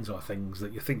campaigns or things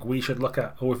that you think we should look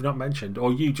at or we've not mentioned,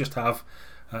 or you just have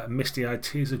misty-eyed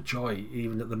tears of joy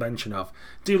even at the mention of,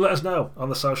 do let us know on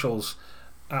the socials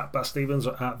at Bat Stevens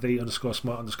or at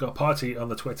 @the_smart_party on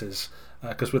the Twitters,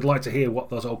 because we'd like to hear what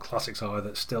those old classics are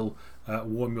that still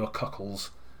warm your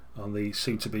cockles on the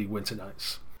soon-to-be winter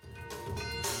nights.